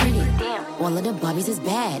Barbies is pretty. Damn. All of the Barbies is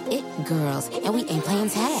bad. It girls, and we ain't playing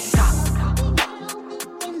tag.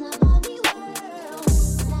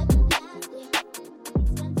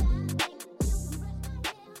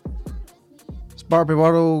 It's Barbie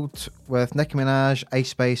World with Nicki Minaj, Ice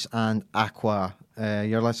Spice and Aqua.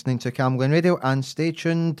 You're listening to Cam Glen Radio, and stay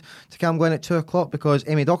tuned to Cam Glen at 2 o'clock because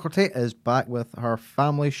Amy Docherty is back with her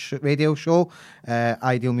family radio show,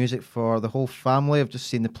 Ideal Music for the Whole Family. I've just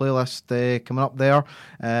seen the playlist coming up there.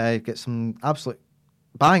 Get some absolute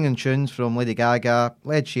banging tunes from Lady Gaga,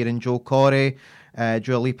 Ed Sheeran, Joe Corey,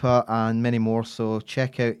 Dua Lipa and many more. So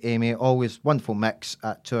check out Amy. Always wonderful mix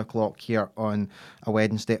at 2 o'clock here on a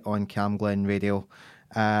Wednesday on Cam Glen Radio.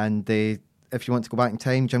 And if you want to go back in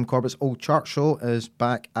time, Jim Corbett's Old Chart Show is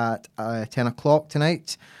back at 10 o'clock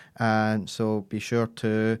tonight. So be sure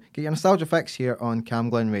to get your nostalgia fix here on Cam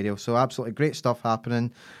Glen Radio. So absolutely great stuff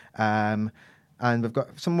happening. And we've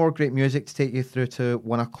got some more great music to take you through to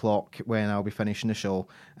 1 o'clock when I'll be finishing the show.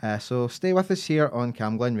 So stay with us here on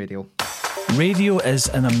Cam Glen Radio. Radio is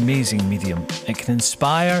an amazing medium. It can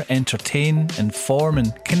inspire, entertain, inform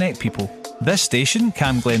and connect people. This station,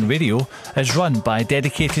 Cam Glen Radio, is run by a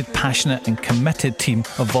dedicated, passionate and committed team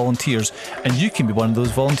of volunteers, and you can be one of those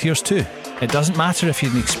volunteers too. It doesn't matter if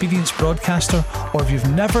you're an experienced broadcaster or if you've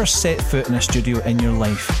never set foot in a studio in your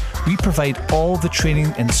life. We provide all the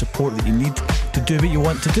training and support that you need to do what you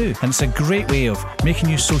want to do. And it's a great way of making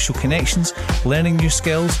new social connections, learning new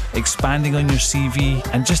skills, expanding on your CV,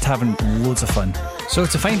 and just having loads of fun. So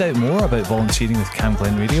to find out more about volunteering with Cam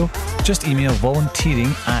Glen Radio, just email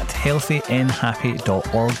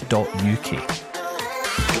volunteering@healthyanhappy.org.uk.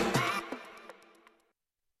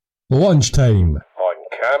 Lunchtime on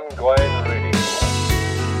Cam Glen Radio.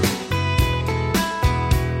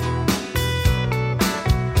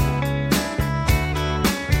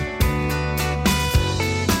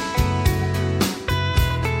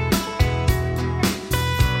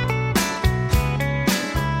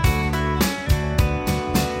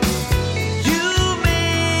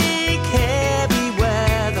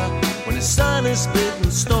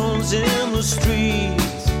 Spitting stones in the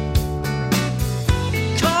streets.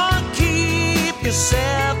 Can't keep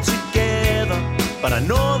yourself together, but I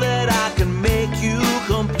know that I can make you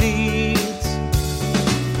complete.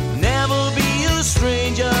 Never be a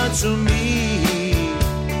stranger to me.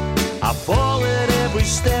 I fall at every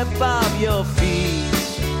step of your feet.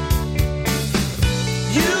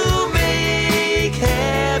 You make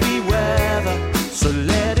heavy weather, so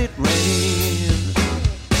let it rain.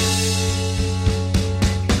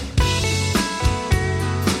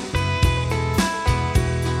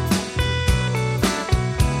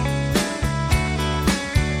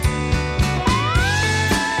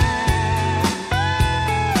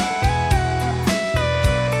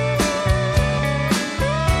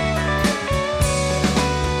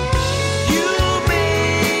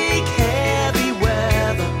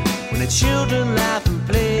 Children laugh and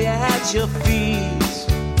play at your feet.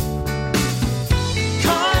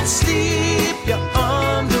 Can't sleep, you're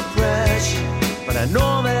under pressure, but I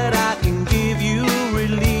know that I can give you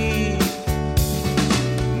relief.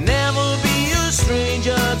 Never be a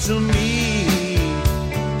stranger to me.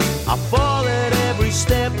 I fall at every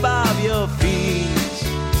step of your feet.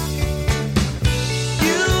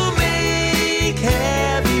 You make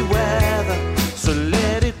heavy weather, so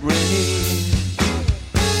let it rain.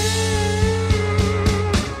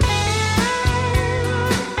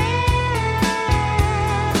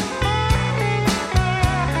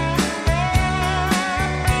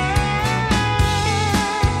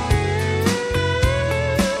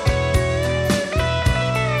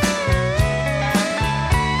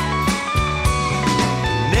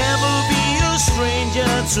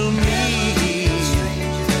 To me,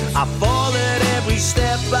 I fall at every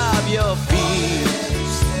step of your feet.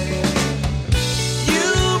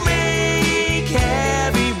 You make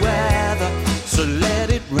heavy weather, so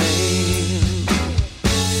let it rain.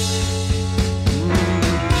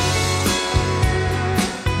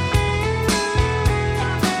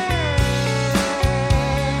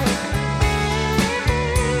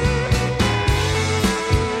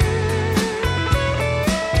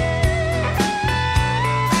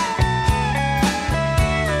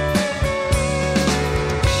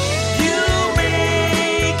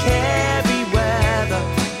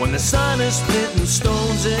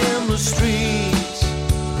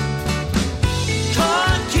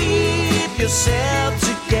 yourself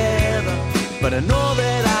together, but I know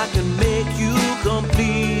that I can make you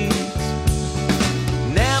complete.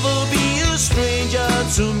 Never be a stranger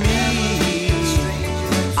to me.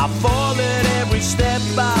 I fall at every step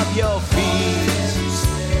of your feet.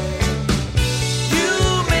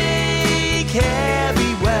 You make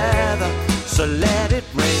heavy weather, so let it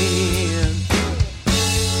rain.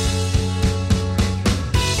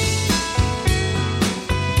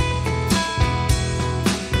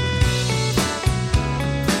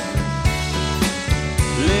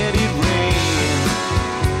 Let it rain.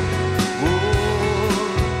 Oh,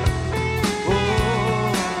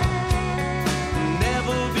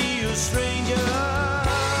 never be a stranger.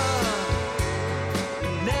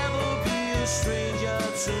 Never be a stranger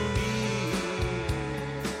to me.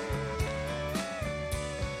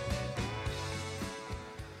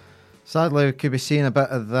 Sadly, we could be seeing a bit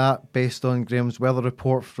of that based on Graham's weather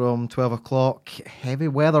report from 12 o'clock. Heavy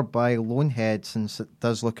weather by Lonehead, since it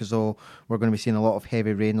does look as though we're going to be seeing a lot of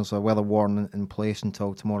heavy rain. There's a weather warning in place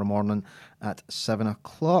until tomorrow morning at 7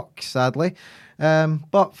 o'clock, sadly.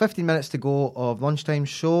 But 15 minutes to go of Lunchtime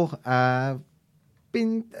show.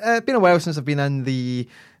 Been a while since I've been in the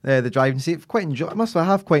driving seat. I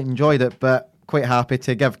have quite enjoyed it, but quite happy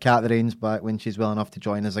to give Kat the reins back when she's well enough to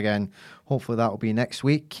join us again. Hopefully that will be next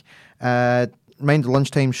week. Reminder,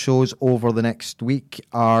 Lunchtime shows over the next week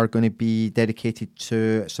are going to be dedicated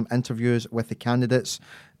to some interviews with the candidates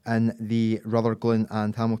in the Rutherglen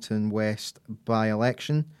and Hamilton West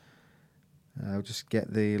by-election. I'll just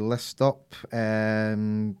get the list up.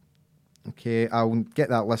 Okay, I'll get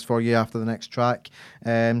that list for you after the next track.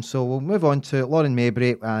 So we'll move on to Lauren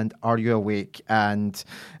Maybury and Are You Awake? And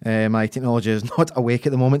my technology is not awake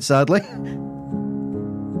at the moment, sadly.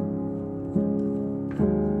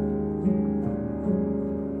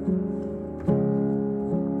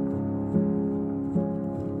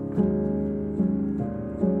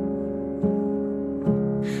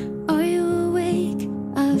 Are you awake?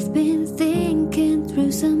 I've been thinking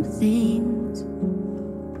through some things.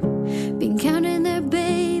 Been counting their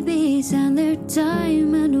babies and their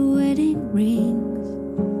diamond wedding rings.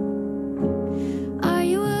 Are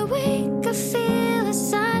you awake? I feel a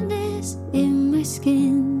sadness in my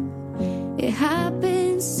skin. It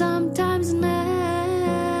happens sometimes now.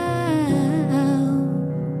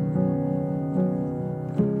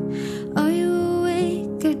 Are you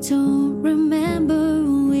awake? I don't remember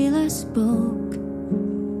when we last spoke.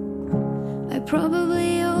 I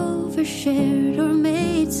probably overshared or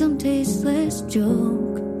made some tasteless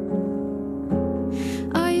joke.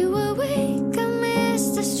 Are you awake? I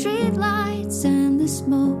miss the street lights and the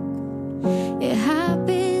smoke. It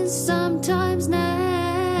happens sometimes now.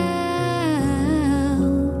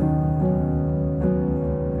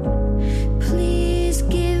 Please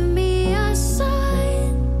give me a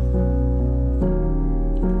sign.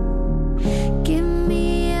 Give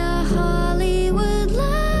me a Hollywood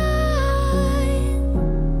line.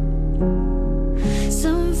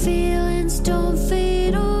 Some feelings don't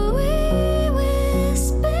fade away with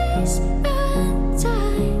space and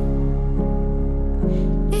time.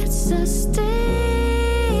 It's a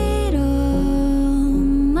state of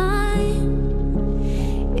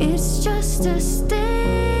mind. It's just a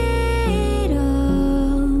state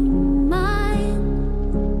of mind.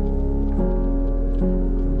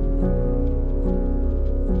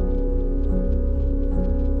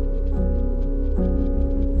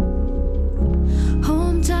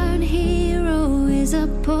 Hometown hero is a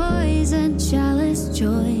poison chalice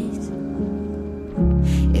choice.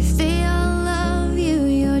 If they all love you,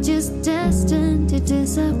 you're just destined to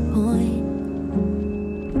disappoint.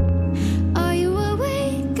 Are you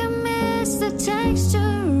awake? I miss the texture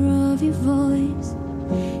of your voice.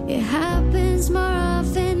 It happens more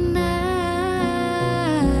often now.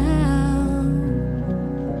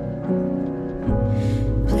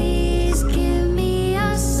 Please give me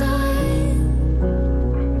a sign.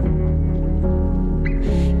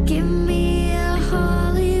 Give me a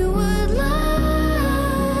Hollywood line.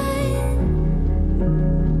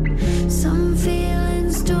 Some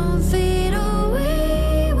feelings don't fade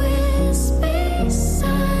away with space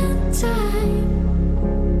and time.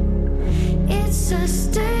 It's a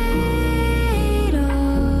state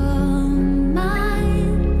of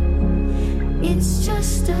mind. It's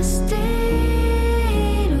just a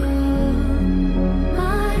state of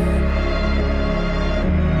mind.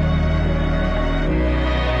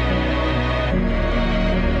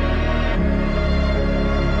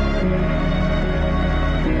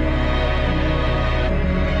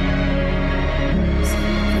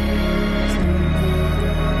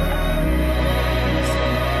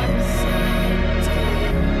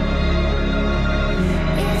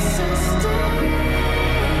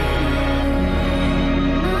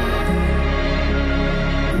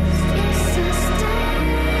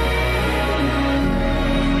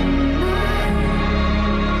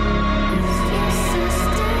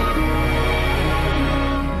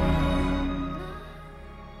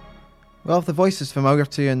 Well, if the voice is familiar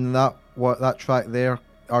to you in that track there,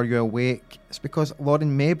 Are You Awake? It's because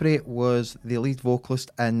Lauren Mabry was the lead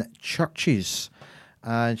vocalist in Churches.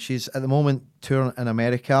 And she's at the moment touring in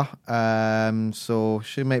America. So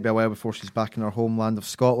she might be a while before she's back in her homeland of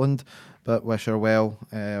Scotland. But wish her well,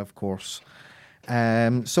 of course.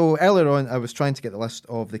 So earlier on, I was trying to get the list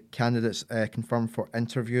of the candidates confirmed for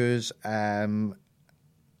interviews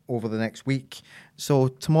over the next week. So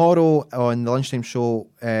tomorrow on the Lunchtime Show,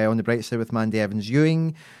 on the Bright Side with Mandy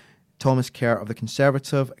Evans-Ewing, Thomas Kerr of the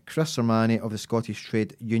Conservative, Chris Sermani of the Scottish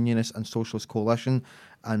Trade Unionist and Socialist Coalition,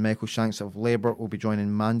 and Michael Shanks of Labour will be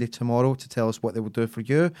joining Mandy tomorrow to tell us what they will do for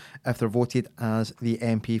you if they're voted as the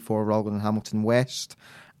MP for Rutland and Hamilton West.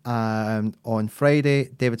 And on Friday,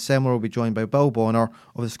 David Semler will be joined by Bill Bonner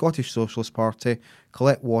of the Scottish Socialist Party,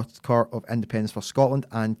 Colette Walker of Independence for Scotland,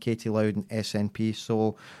 and Katie Loudon, SNP.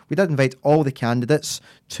 So we did invite all the candidates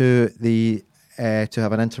to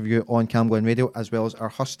have an interview on Cam Glen Radio, as well as our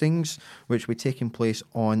hustings, which will be taking place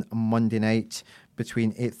on Monday night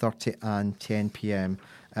between 8:30 and 10 p.m.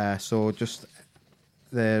 So just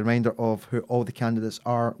the reminder of who all the candidates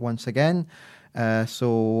are once again.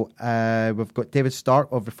 So we've got David Stark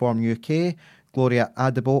of Reform UK, Gloria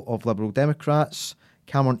Adebo of Liberal Democrats,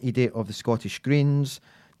 Cameron Eadie of the Scottish Greens,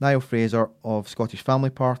 Niall Fraser of Scottish Family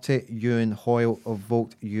Party, Ewan Hoyle of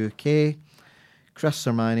Vote UK, Chris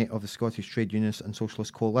Sermani of the Scottish Trade Unionist and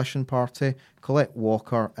Socialist Coalition Party, Colette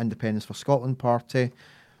Walker, Independence for Scotland Party,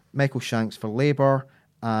 Michael Shanks for Labour,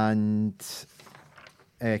 and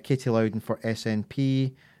Katie Loudon for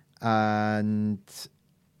SNP, and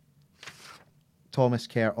Thomas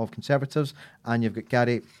Kerr of Conservatives, and you've got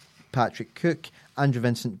Gary Patrick Cook, Andrew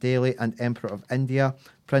Vincent Daly, and Emperor of India,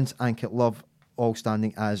 Prince Ankit Love, all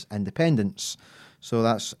standing as independents. So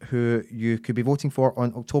that's who you could be voting for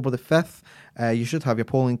on October the 5th. You should have your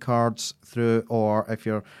polling cards through, or if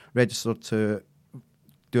you're registered to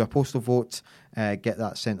do a postal vote, get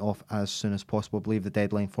that sent off as soon as possible. I believe the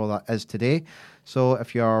deadline for that is today. So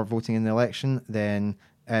if you are voting in the election, then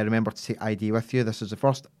remember to take ID with you. This is the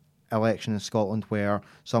first election in Scotland where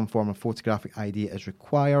some form of photographic ID is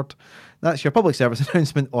required. That's your public service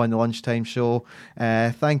announcement on the Lunchtime Show.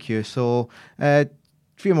 Thank you. So a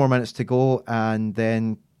few more minutes to go, and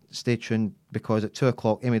then stay tuned, because at 2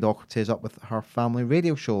 o'clock Amy Docherty is up with her family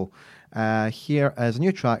radio show. Here is a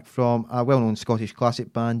new track from a well-known Scottish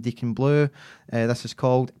classic band, Deacon Blue. This is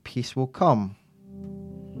called Peace Will Come.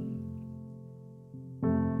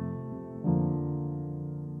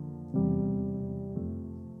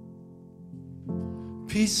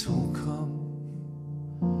 Peace will come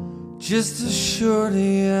just as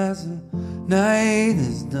surely as the night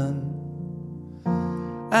is done,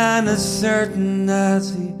 and as certain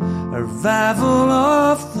as the arrival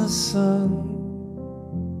of the sun.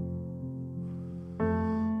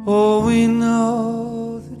 Oh, we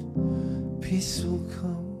know that peace will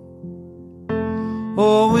come.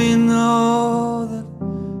 Oh, we know that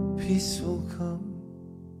peace will come.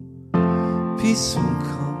 Peace will come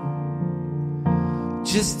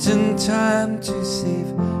just in time to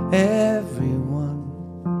save everyone.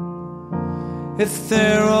 If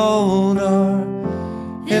they're old or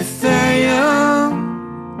if they're young,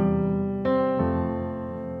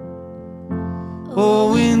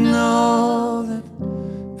 oh, we know that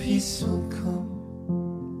peace will come.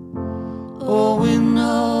 Oh, we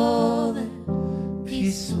know that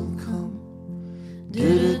peace will come.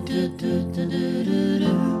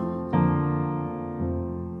 Do-do-do-do-do-do-do-do.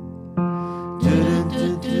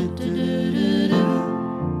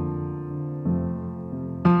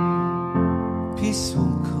 Peace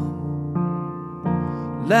will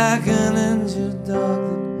come like an injured dog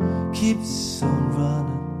that keeps on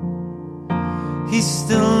running. He's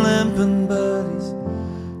still limping, but he's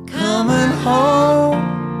coming home.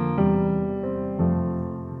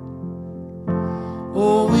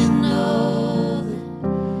 Oh, we know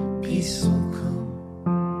that peace will come.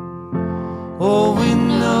 Oh, we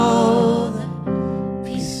know that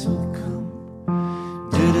peace will come.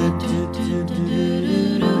 Do-do-do-do-do-do-do.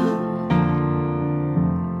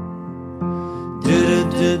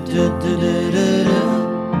 Do-do-do-do-do-do-do.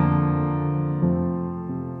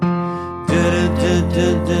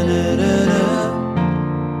 Do-do-do-do-do-do-do.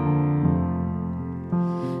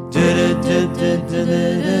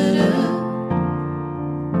 Do-do-do-do-do-do-do.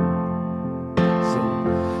 So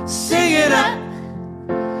sing it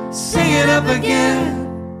up again.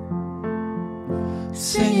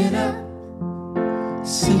 Sing it up again.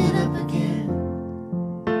 Sing it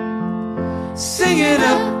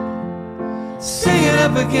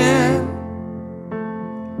up again.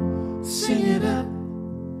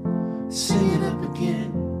 Sing it up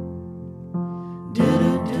again.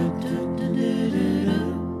 Do-do-do-do-do.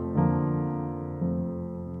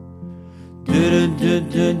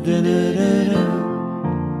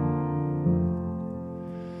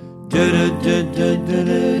 Peace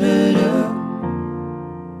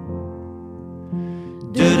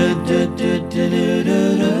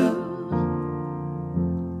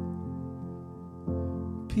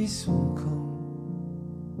will come.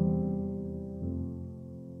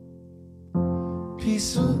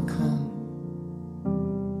 Peace will come.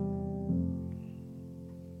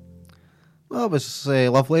 Well, it was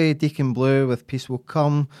lovely. Deacon Blue with Peace Will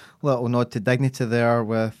Come. Little nod to dignity there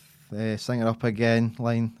with Sing It Up Again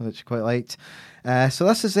line, which I quite liked. So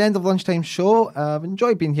this is the end of Lunchtime show. I've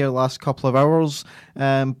enjoyed being here the last couple of hours.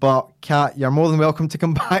 But Kat, you're more than welcome to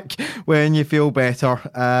come back when you feel better.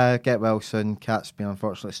 Get well soon. Kat's been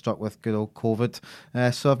unfortunately struck with good old COVID.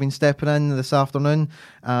 So I've been stepping in this afternoon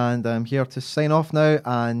and I'm here to sign off now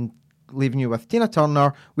and leaving you with Tina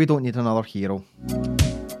Turner, We Don't Need Another Hero.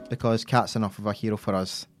 Because Kat's enough of a hero for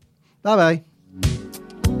us. Bye-bye.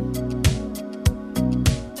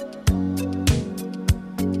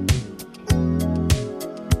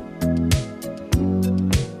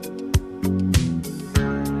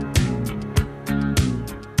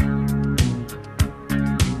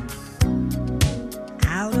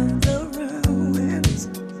 Out of the ruins,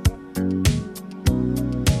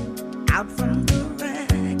 out from the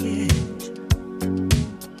wreckage,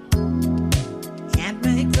 can't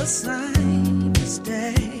make the same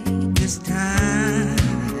mistake this time.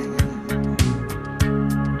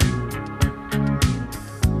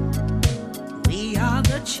 We are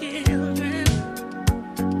the children,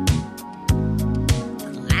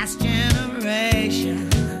 the last generation.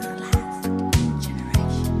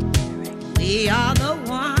 We are the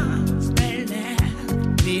ones they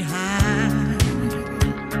left behind.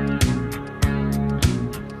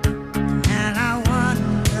 And I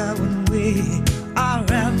wonder when we are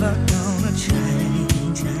ever gonna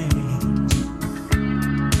change.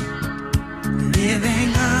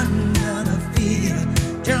 Living under the fear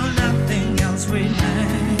till nothing else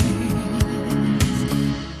remains.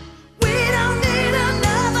 We don't need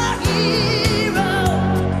another hero.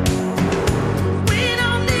 We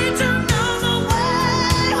don't need to know the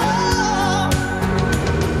way home.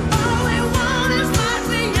 All we want is life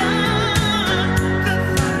beyond the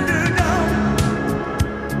Thunderdome.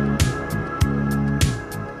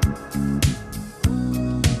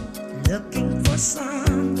 Looking for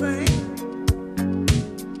something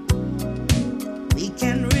we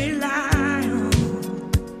can rely on.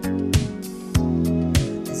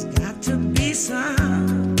 There's got to be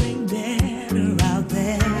something better out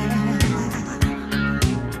there.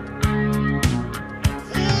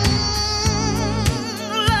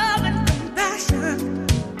 Love and compassion.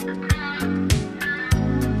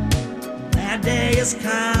 That day is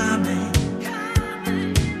coming.